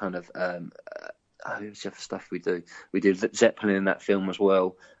down to kind of. What's the other stuff we do? We do Zeppelin in that film as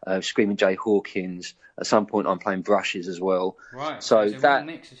well. Screaming Jay Hawkins. At some point, I'm playing Brushes as well. Right. So it's a real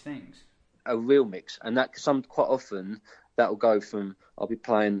mix of things. A real mix, and that quite often that will go from I'll be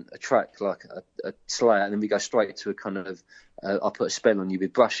playing a track like a Slayer, and then we go straight to a kind of I'll put a spell on you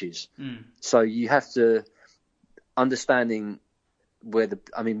with Brushes. So you have to understanding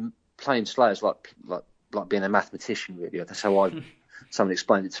playing Slayer is like being a mathematician really. That's how someone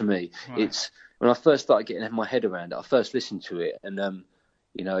explained it to me. Right. It's when I first started getting my head around it, I first listened to it, and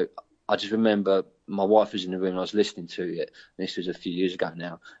I just remember my wife was in the room and I was listening to it. And this was a few years ago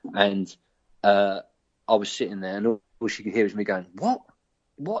now, and I was sitting there, and all she could hear was me going, "What?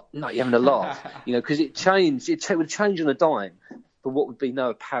 No, you're having a laugh," because it changed. It would change on a dime for what would be no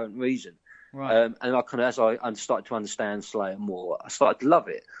apparent reason. Right. And I kind of, as I started to understand Slayer more, I started to love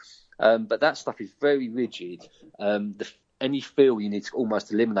it. But that stuff is very rigid. Any feel you need to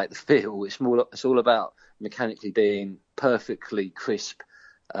almost eliminate the feel. It's all about mechanically being perfectly crisp,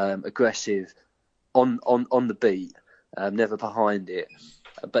 aggressive, on the beat, never behind it.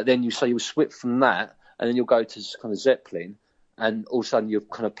 But then you'll switch from that, and then you'll go to kind of Zeppelin, and all of a sudden you're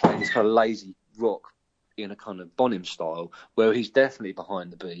kind of playing this kind of lazy rock in a kind of Bonham style, where he's definitely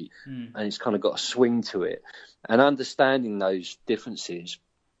behind the beat, and it's kind of got a swing to it. And understanding those differences,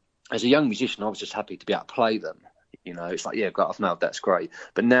 as a young musician, I was just happy to be able to play them. It's like, yeah, that's great.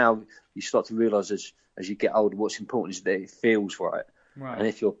 But now you start to realise as you get older, what's important is that it feels right. Right. And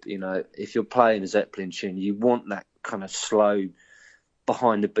if you're playing a Zeppelin tune, you want that kind of slow,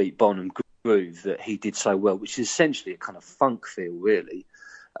 behind the beat Bonham groove that he did so well, which is essentially a kind of funk feel, really,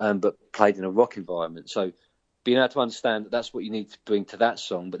 but played in a rock environment. So being able to understand that that's what you need to bring to that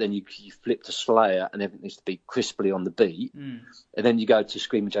song, but then you flip to Slayer and everything needs to be crisply on the beat, and then you go to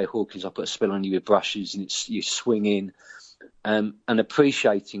Screaming Jay Hawkins, I put a spell on you with Brushes, and you swing in, and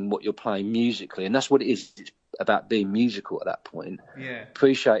appreciating what you're playing musically, and that's what it is. It's about being musical at that point. Yeah.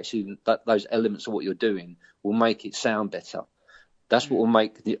 Appreciating that those elements of what you're doing will make it sound better. That's what will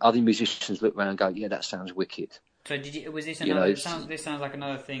make the other musicians look around and go, yeah, that sounds wicked. So was this another? This sounds like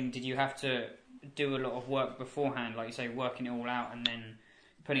another thing. Did you have to do a lot of work beforehand, like you say, working it all out and then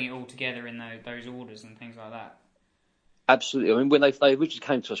putting it all together in those orders and things like that? Absolutely. I mean, when they originally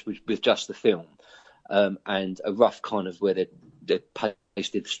came to us with just the film and a rough kind of where they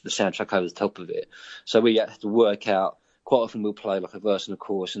pasted the soundtrack over the top of it, so we had to work out. Quite often we'll play like a verse and a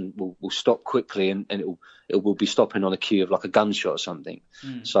chorus, and we'll stop quickly, and it will be stopping on a cue of like a gunshot or something.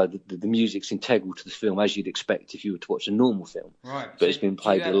 So the music's integral to the film, as you'd expect if you were to watch a normal film. Right. But it's been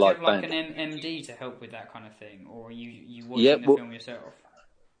played with a live band. Do you have like an MD to help with that kind of thing, or are you watching the film yourself?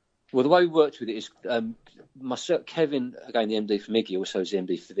 Well, the way we worked with it is myself, Kevin, again the MD for Miggy, also is the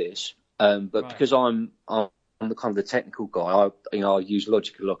MD for this. But because I'm the kind of the technical guy, I use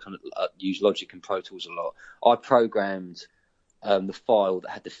Logic a lot, use Logic and Pro Tools a lot. I programmed the file that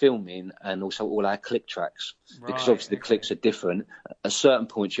had the film in, and also all our click tracks, because obviously the clicks are different. At certain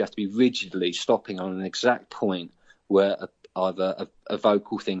points, you have to be rigidly stopping on an exact point where either a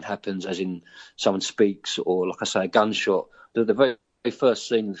vocal thing happens, as in someone speaks, or like I say, a gunshot. The very first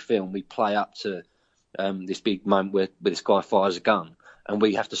scene in the film, we play up to this big moment where this guy fires a gun, and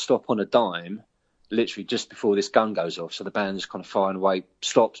we have to stop on a dime, literally just before this gun goes off. So the band is kind of firing away,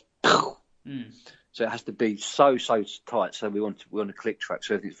 stops. So it has to be so tight. So we're on a click track,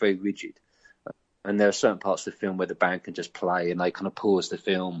 so everything's very rigid. And there are certain parts of the film where the band can just play and they kind of pause the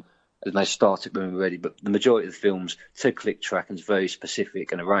film and they start it when we're ready. But the majority of the film's to click track and it's very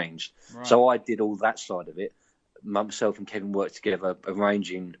specific and arranged. Right. So I did all that side of it. Myself and Kevin worked together,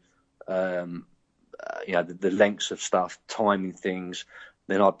 arranging, the lengths of stuff, timing things.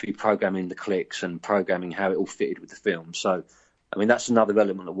 Then I'd be programming the clicks and programming how it all fitted with the film. So, I mean, that's another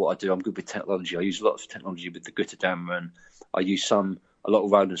element of what I do. I'm good with technology. I use lots of technology with the Gutadammer, and I use some a lot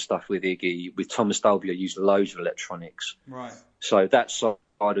of Roland stuff with Iggy. With Thomas Dolby, I used loads of electronics. Right. So that side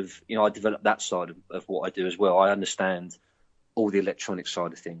of, I developed that side of what I do as well. I understand all the electronic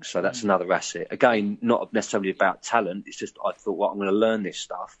side of things. So that's another asset. Again, not necessarily about talent. It's just I thought, well, I'm going to learn this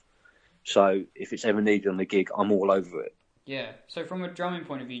stuff. So if it's ever needed on the gig, I'm all over it. Yeah. So from a drumming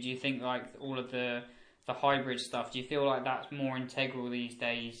point of view, do you think like all of the hybrid stuff, do you feel like that's more integral these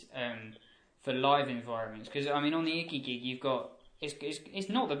days for live environments? Because I mean, on the Iggy gig, you've got it's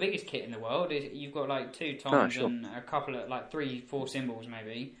not the biggest kit in the world. You've got like 2 toms and a couple of like 3-4 cymbals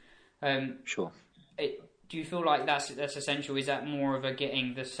maybe. Sure. Do you feel like that's essential? Is that more of a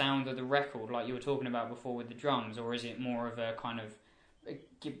getting the sound of the record, like you were talking about before with the drums, or is it more of a kind of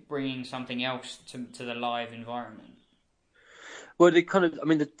bringing something else to the live environment? Well, they kind of, I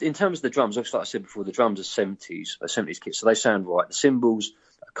mean, in terms of the drums, like I said before, the drums are 70s kits, so they sound right. The cymbals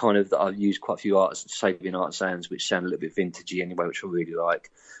are kind of, that I've used quite a few Sabian art sounds, which sound a little bit vintagey anyway, which I really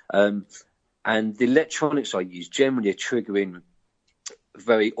like. And the electronics I use generally are triggering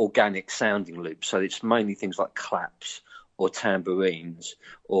very organic sounding loops, so it's mainly things like claps or tambourines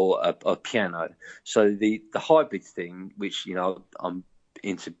or a piano. So the hybrid thing, which I'm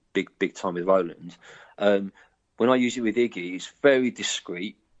into big time with Roland. When I use it with Iggy, it's very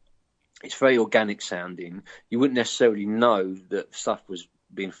discreet. It's very organic sounding. You wouldn't necessarily know that stuff was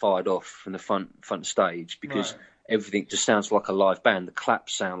being fired off from the front stage because everything just sounds like a live band. The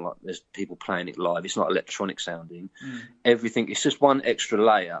claps sound like there's people playing it live. It's not electronic sounding. Everything, it's just one extra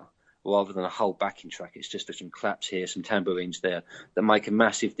layer rather than a whole backing track. It's just some claps here, some tambourines there that make a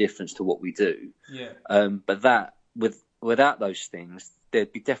massive difference to what we do. Yeah. But that, without those things,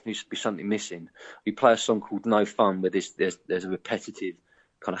 there'd definitely be something missing. We play a song called No Fun where there's a repetitive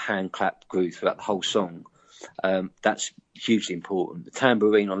kind of hand clap groove throughout the whole song. That's hugely important. The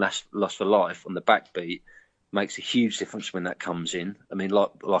tambourine on Lost for Life on the backbeat makes a huge difference when that comes in. I mean,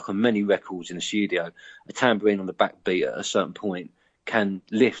 like on many records in the studio, a tambourine on the backbeat at a certain point can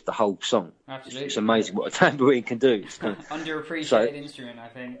lift the whole song. Absolutely. It's amazing what a tambourine can do. It's kind of, underappreciated instrument, I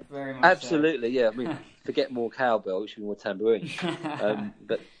think, very much. Absolutely, yeah. I mean, forget more cowbell, it should be more tambourine.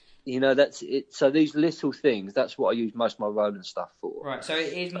 But that's it. So these little things, that's what I use most of my Roland stuff for. Right. So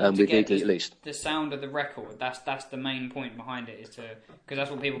it is more to get Iggy, at least. The sound of the record. That's the main point behind it, is because that's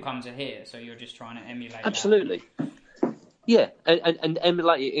what people come to hear. So you're just trying to emulate. Absolutely. That. Yeah, and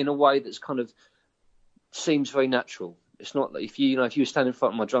emulate it in a way that's kind of seems very natural. It's not like if you were standing in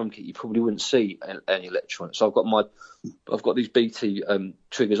front of my drum kit, you probably wouldn't see any electronics. So I've got these BT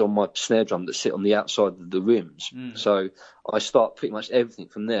triggers on my snare drum that sit on the outside of the rims. So I start pretty much everything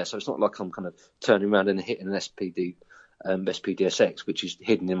from there. So it's not like I'm kind of turning around and hitting an SPDSX, which is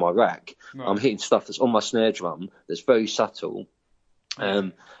hidden in my rack. Right. I'm hitting stuff that's on my snare drum that's very subtle.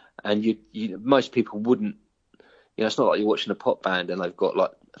 And most people wouldn't. It's not like you're watching a pop band and they've got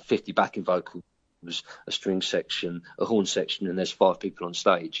like 50 backing vocals, a string section, a horn section, and there's 5 people on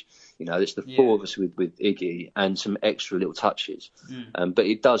stage. It's the 4 of us with Iggy and some extra little touches. But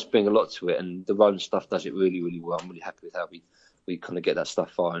it does bring a lot to it, and the Roland stuff does it really, really well. I'm really happy with how we kind of get that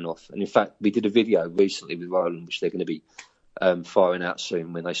stuff firing off. And in fact, we did a video recently with Roland, which they're going to be firing out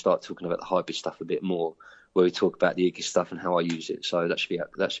soon when they start talking about the hybrid stuff a bit more, where we talk about the Iggy stuff and how I use it. So that should be out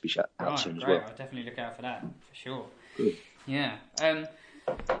soon as well. I'll definitely look out for that, for sure. Good. Yeah.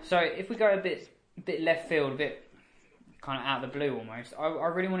 So if we go a bit left field, a bit kind of out of the blue almost, I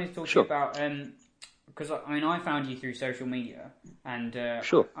really wanted to talk to you about, because I found you through social media, and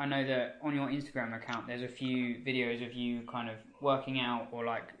I know that on your Instagram account there's a few videos of you kind of working out or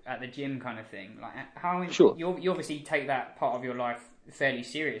like at the gym kind of thing. Like how you obviously take that part of your life fairly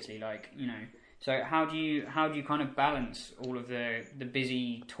seriously, so how do you kind of balance all of the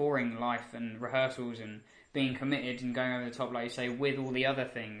busy touring life and rehearsals and being committed and going over the top, like you say, with all the other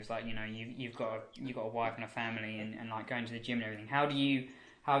things, like you've got a wife and a family and like going to the gym and everything. How do you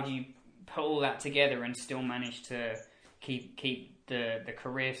put all that together and still manage to keep the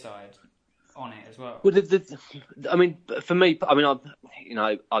career side on it as well? Well, I mean, for me, I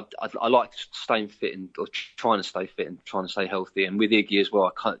like staying fit or trying to stay fit and trying to stay healthy. And with Iggy as well,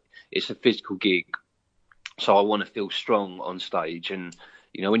 it's a physical gig, so I want to feel strong on stage. And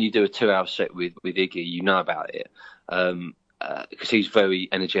when you do a 2-hour set with Iggy, you know about it, because he's very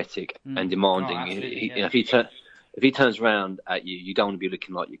energetic and demanding. If he turns around at you, you don't want to be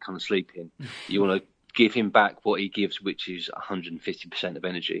looking like you're kind of sleeping. You want to give him back what he gives, which is 150% of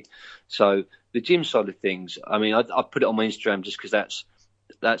energy. So the gym side of things, I mean, I put it on my Instagram just because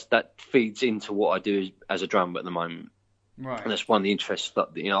that feeds into what I do as a drummer at the moment. Right. And that's one of the interests that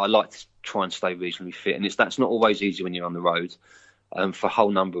I like to try and stay reasonably fit, and that's not always easy when you're on the road. For a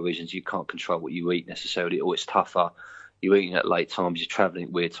whole number of reasons, you can't control what you eat necessarily, or it's tougher. you're eating at late times, you're travelling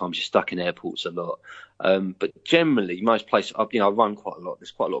at weird times, you're stuck in airports a lot. But generally, most places, I run quite a lot.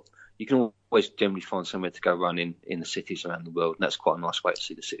 There's quite a lot. You can always generally find somewhere to go run in the cities around the world, and that's quite a nice way to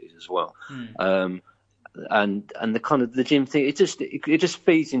see the cities as well. And the kind of the gym thing, it just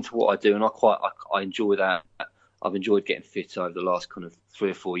feeds into what I do, and I enjoy that. I've enjoyed getting fit over the last kind of 3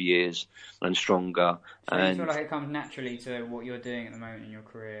 or 4 years and stronger. So you feel like it comes naturally to what you're doing at the moment in your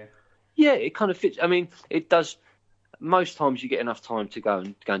career? Yeah, it kind of fits. I mean, it does. Most times you get enough time to go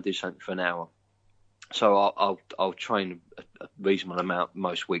and do something for an hour. So I'll train a reasonable amount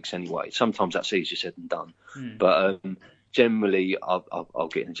most weeks anyway. Sometimes that's easier said than done. But generally I'll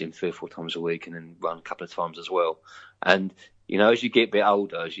get in the gym 3 or 4 times a week and then run a couple of times as well. And as you get a bit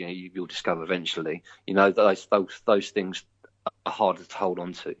older, you'll discover eventually, those things are harder to hold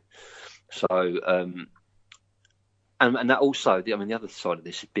on to. So, and that also, the other side of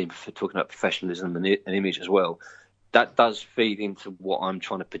this is being talking about professionalism and image as well. That does feed into what I'm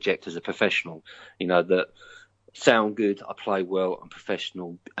trying to project as a professional. That sound good, I play well, I'm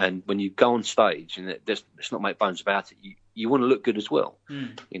professional, and when you go on stage, and let's not make bones about it, you want to look good as well.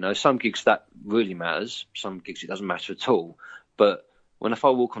 Some gigs that really matters, some gigs it doesn't matter at all. But if I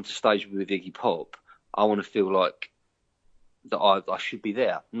walk onto stage with Iggy Pop, I want to feel like that I should be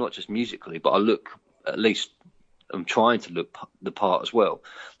there, not just musically, but I look, at least I'm trying to look the part as well,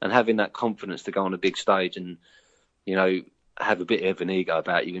 and having that confidence to go on a big stage and have a bit of an ego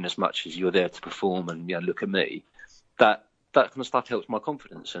about you, in as much as you're there to perform and look at me. That kind of stuff helps my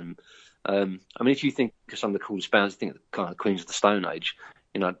confidence. And if you think of some of the coolest bands, I think the kind of Queens of the Stone Age,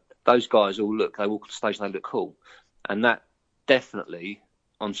 those guys they walk on the stage and they look cool, and that definitely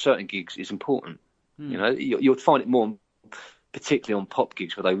on certain gigs is important. You'll find it more particularly on pop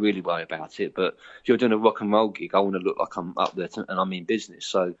gigs where they really worry about it. But if you're doing a rock and roll gig, I want to look like I'm up there and I'm in business.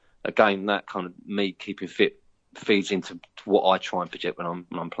 So again, that kind of me keeping fit feeds into what I try and project when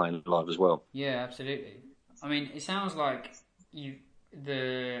I'm playing live as well. Yeah, absolutely. I mean, it sounds like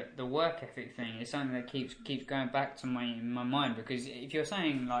the work ethic thing is something that keeps going back to my mind, because if you're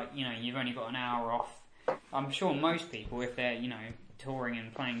saying you've only got an hour off, I'm sure most people, if they're touring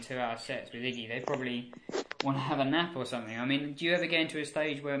and playing 2-hour sets with Iggy, they probably want to have a nap or something. I mean, do you ever get into a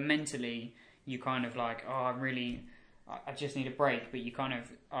stage where mentally you kind of like, I just need a break, but you kind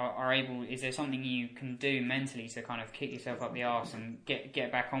of are able, is there something you can do mentally to kind of kick yourself up the arse and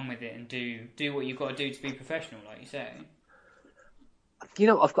get back on with it and do what you've got to do to be professional, like you say?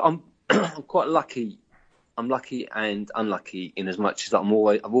 I'm quite lucky. I'm lucky and unlucky in as much as I've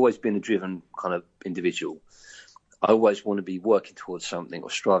always been a driven kind of individual. I always want to be working towards something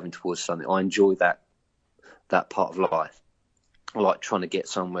or striving towards something. I enjoy that part of life. I like trying to get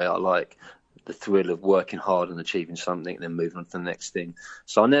somewhere. I like the thrill of working hard and achieving something and then moving on to the next thing.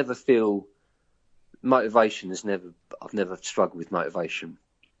 So I never feel motivation I've never struggled with motivation.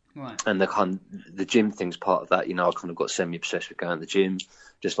 Right. And the gym thing's part of that. I kind of got semi-obsessed with going to the gym,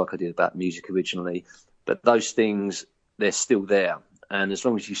 just like I did about music originally. But those things, they're still there. And as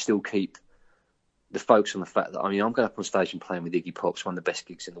long as you still keep the focus on the fact that, I'm going up on stage and playing with Iggy Pop, it's one of the best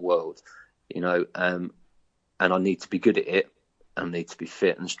gigs in the world, and I need to be good at it. I need to be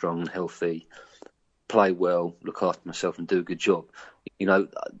fit and strong and healthy, play well, look after myself and do a good job.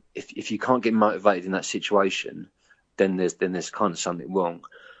 If you can't get motivated in that situation, then there's kind of something wrong.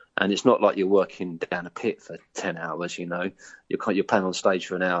 And it's not like you're working down a pit for 10 hours, You're playing on stage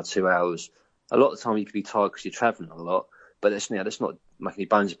for an hour, 2 hours. A lot of the time you can be tired because you're travelling a lot, but let's not make any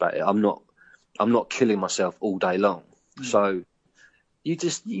bones about it. I'm not killing myself all day long. So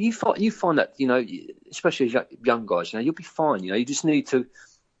you find that, especially as young guys, you'll be fine. You just need to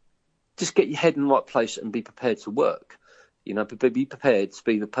just get your head in the right place and be prepared to work. But be prepared to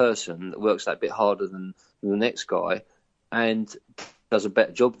be the person that works that bit harder than the next guy and does a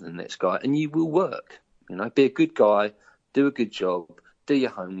better job than the next guy, and you will work. Be a good guy, do a good job, do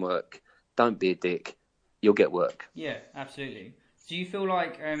your homework, don't be a dick. You'll get work. Yeah, absolutely. Do you feel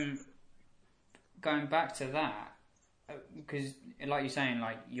like going back to that? Because, like you're saying,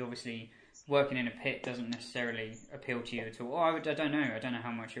 you obviously working in a pit doesn't necessarily appeal to you at all. I don't know. I don't know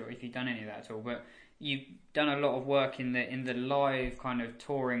how much if you've done any of that at all. But you've done a lot of work in the live kind of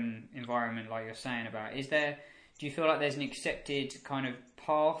touring environment, like you're saying about. Do you feel like there's an accepted kind of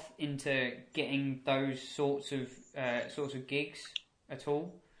path into getting those sorts of gigs at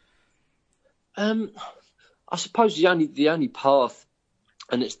all? I suppose the only path,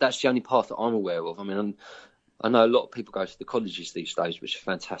 and that's the only path that I'm aware of. I know a lot of people go to the colleges these days, which are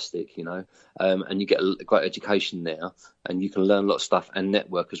fantastic, and you get a great education there, and you can learn a lot of stuff and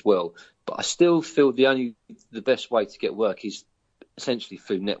network as well. But I still feel the best way to get work is essentially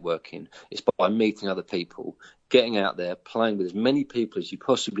through networking. It's by meeting other people, getting out there, playing with as many people as you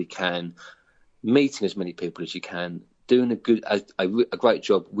possibly can, meeting as many people as you can, doing a great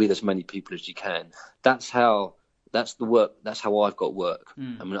job with as many people as you can. That's the work. That's how I've got work.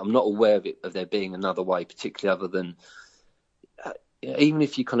 I mean, I'm not aware of there being another way, particularly other than even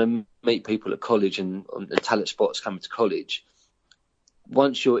if you kind of meet people at college and talent spots coming to college.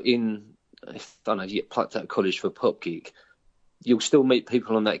 Once you're in, if I don't know, you get plucked out of college for a pop gig, you'll still meet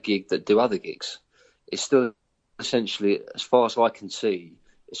people on that gig that do other gigs. It's still essentially, as far as I can see,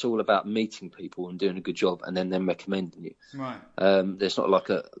 it's all about meeting people and doing a good job and then them recommending you. Right. There's not like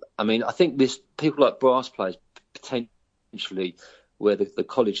I think people like brass players potentially, where the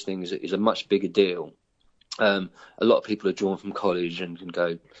college thing is a much bigger deal. A lot of people are drawn from college and can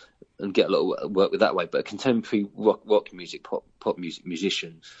go and get a lot of work with that way. But a contemporary rock music, pop music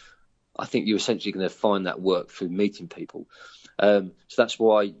musician, I think you're essentially going to find that work through meeting people. So that's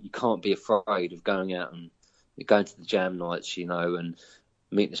why you can't be afraid of going out and going to the jam nights, and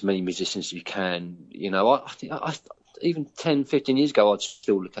meeting as many musicians as you can. I think even 10, 15 years ago, I'd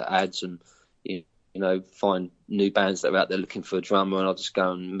still look at ads and, find new bands that are out there looking for a drummer, and I'll just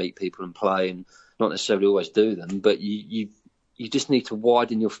go and meet people and play, and not necessarily always do them, but you just need to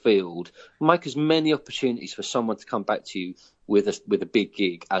widen your field, make as many opportunities for someone to come back to you with a big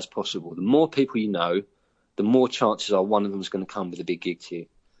gig as possible. The more people you know, the more chances are one of them is going to come with a big gig to you.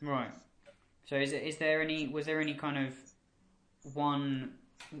 Right. So was there any kind of one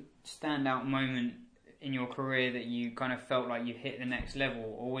standout moment in your career that you kind of felt like you hit the next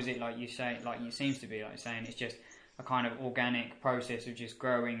level, or was it like you seems to be like saying it's just a kind of organic process of just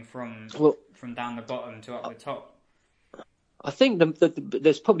growing from down the bottom to up the top? I think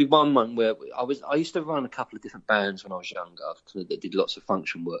there's probably one moment where I used to run a couple of different bands when I was younger that did lots of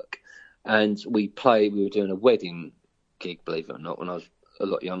function work, and we were doing a wedding gig, believe it or not, when I was a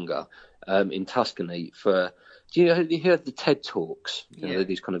lot younger, in Tuscany for. Do you hear the TED Talks?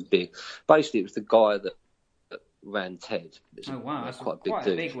 These kind of big. Basically, it was the guy that ran TED. Oh wow, that's quite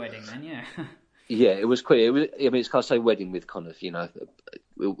a big wedding then, yeah. Yeah, it was quite. It's kind of say wedding with kind of,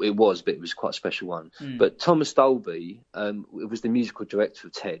 it was, but it was quite a special one. But Thomas Dolby, it was the musical director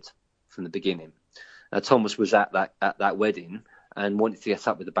of TED from the beginning. Thomas was at that wedding and wanted to get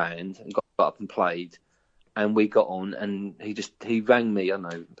up with the band and got up and played. And we got on, and he rang me, I don't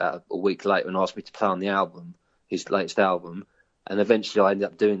know, about a week later and asked me to play on the album, his latest album. And eventually I ended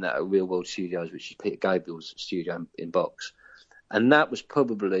up doing that at Real World Studios, which is Peter Gabriel's studio in Box. And that was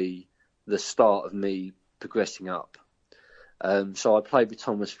probably the start of me progressing up. So I played with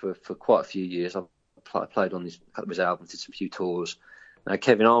Thomas for quite a few years. I played on a couple of his albums, did some few tours. Now,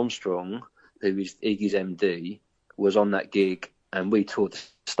 Kevin Armstrong, who is Iggy's MD, was on that gig, and we toured the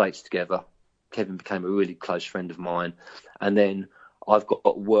States together. Kevin became a really close friend of mine. And then I've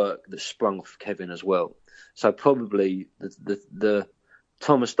got work that sprung off Kevin as well. So probably the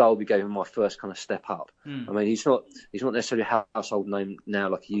Thomas Dolby gave him my first kind of step up. I mean, he's not necessarily a household name now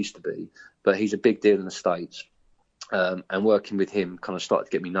like he used to be, but he's a big deal in the States. And working with him kind of started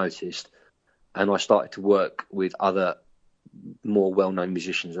to get me noticed. And I started to work with other more well-known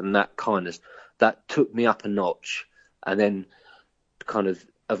musicians, and that took me up a notch, and then kind of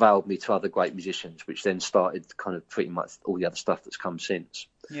availed me to other great musicians, which then started kind of pretty much all the other stuff that's come since.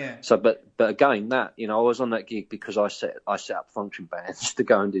 Yeah. So, but again, that, I was on that gig because I set up function bands to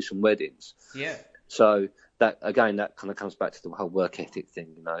go and do some weddings. Yeah. So that kind of comes back to the whole work ethic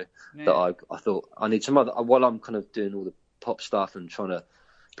thing, Yeah. that I thought I need some other, while I'm kind of doing all the pop stuff and trying to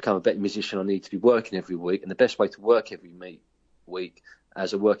become a better musician, I need to be working every week. And the best way to work every week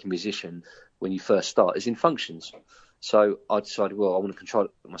as a working musician when you first start is in functions. So I decided, I want to control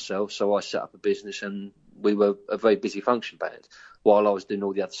it myself. So I set up a business, and we were a very busy function band while I was doing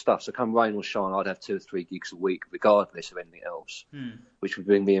all the other stuff. So come rain or shine, I'd have 2 or 3 gigs a week, regardless of anything else, which would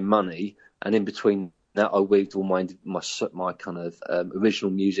bring me in money. And in between that, I weaved all my kind of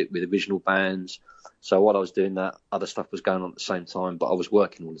original music with original bands. So while I was doing that, other stuff was going on at the same time, but I was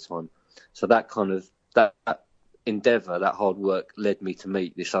working all the time. So that kind of that endeavour, that hard work, led me to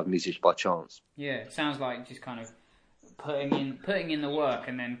meet this other musician by chance. Yeah, it sounds like just kind of putting in the work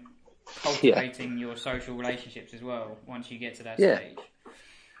and then cultivating your social relationships as well once you get to that stage.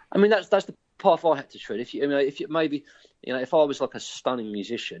 I mean, that's the path I had to tread. If I was like a stunning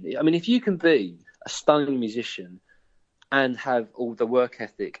musician, I mean, if you can be a stunning musician and have all the work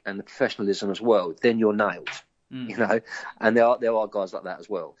ethic and the professionalism as well, then you're nailed. And there are guys like that as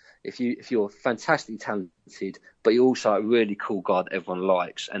well. If you're fantastically talented, but you're also a really cool guy that everyone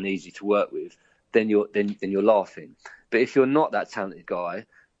likes and easy to work with, then you're laughing. But if you're not that talented guy,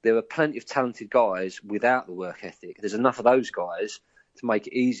 there are plenty of talented guys without the work ethic. There's enough of those guys to make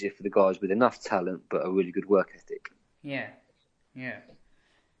it easier for the guys with enough talent but a really good work ethic. Yeah.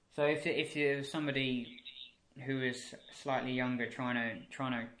 So if you're somebody who is slightly younger trying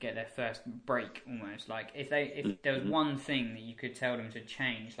to get their first break, almost, like if there was one thing that you could tell them to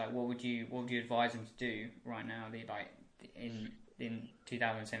change, like what would you advise them to do right now, in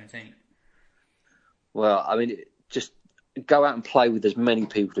 2017? Well, I mean, just go out and play with as many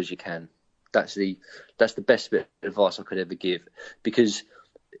people as you can. That's the best bit of advice I could ever give, because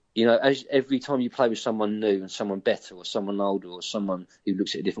as every time you play with someone new and someone better or someone older or someone who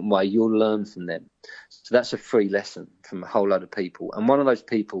looks at it a different way, you'll learn from them. So that's a free lesson from a whole load of people. And one of those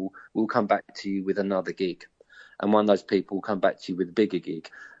people will come back to you with another gig. And one of those people will come back to you with a bigger gig.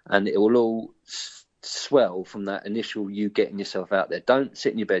 And it will all swell from that initial you getting yourself out there. Don't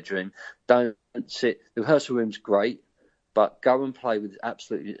sit in your bedroom. Don't sit. The rehearsal room's great, but go and play with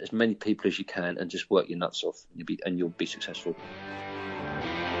absolutely as many people as you can and just work your nuts off, and you'll be successful.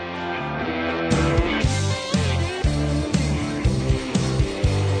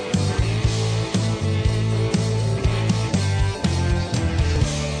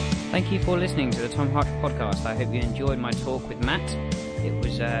 Thank you for listening to the Tom Hutch podcast. I hope you enjoyed my talk with Matt. It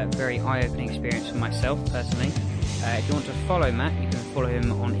was a very eye-opening experience for myself personally. If you want to follow Matt, you can follow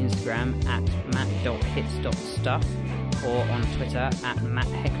him on Instagram at matt.hits.stuff or on Twitter at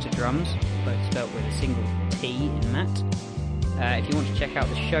matthectordrums, both spelt with a single T in Matt. If you want to check out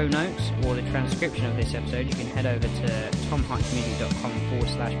the show notes or the transcription of this episode, you can head over to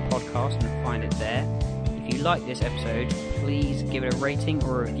tomhutchmusic.com/podcast and find it there. If you like this episode, please give it a rating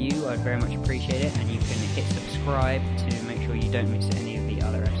or a review. I'd very much appreciate it. And you can hit subscribe to make sure you don't miss any of the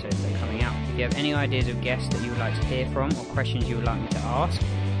other episodes that are coming out. If you have any ideas of guests that you would like to hear from, or questions you would like me to ask,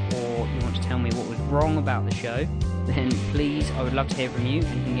 or you want to tell me what was wrong about the show, then please, I would love to hear from you.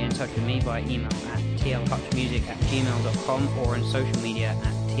 And you can get in touch with me by email at tlhutchmusic@gmail.com or on social media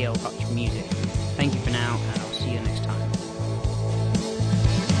at tlhutchmusic. Thank you for now, and I'll see you next time.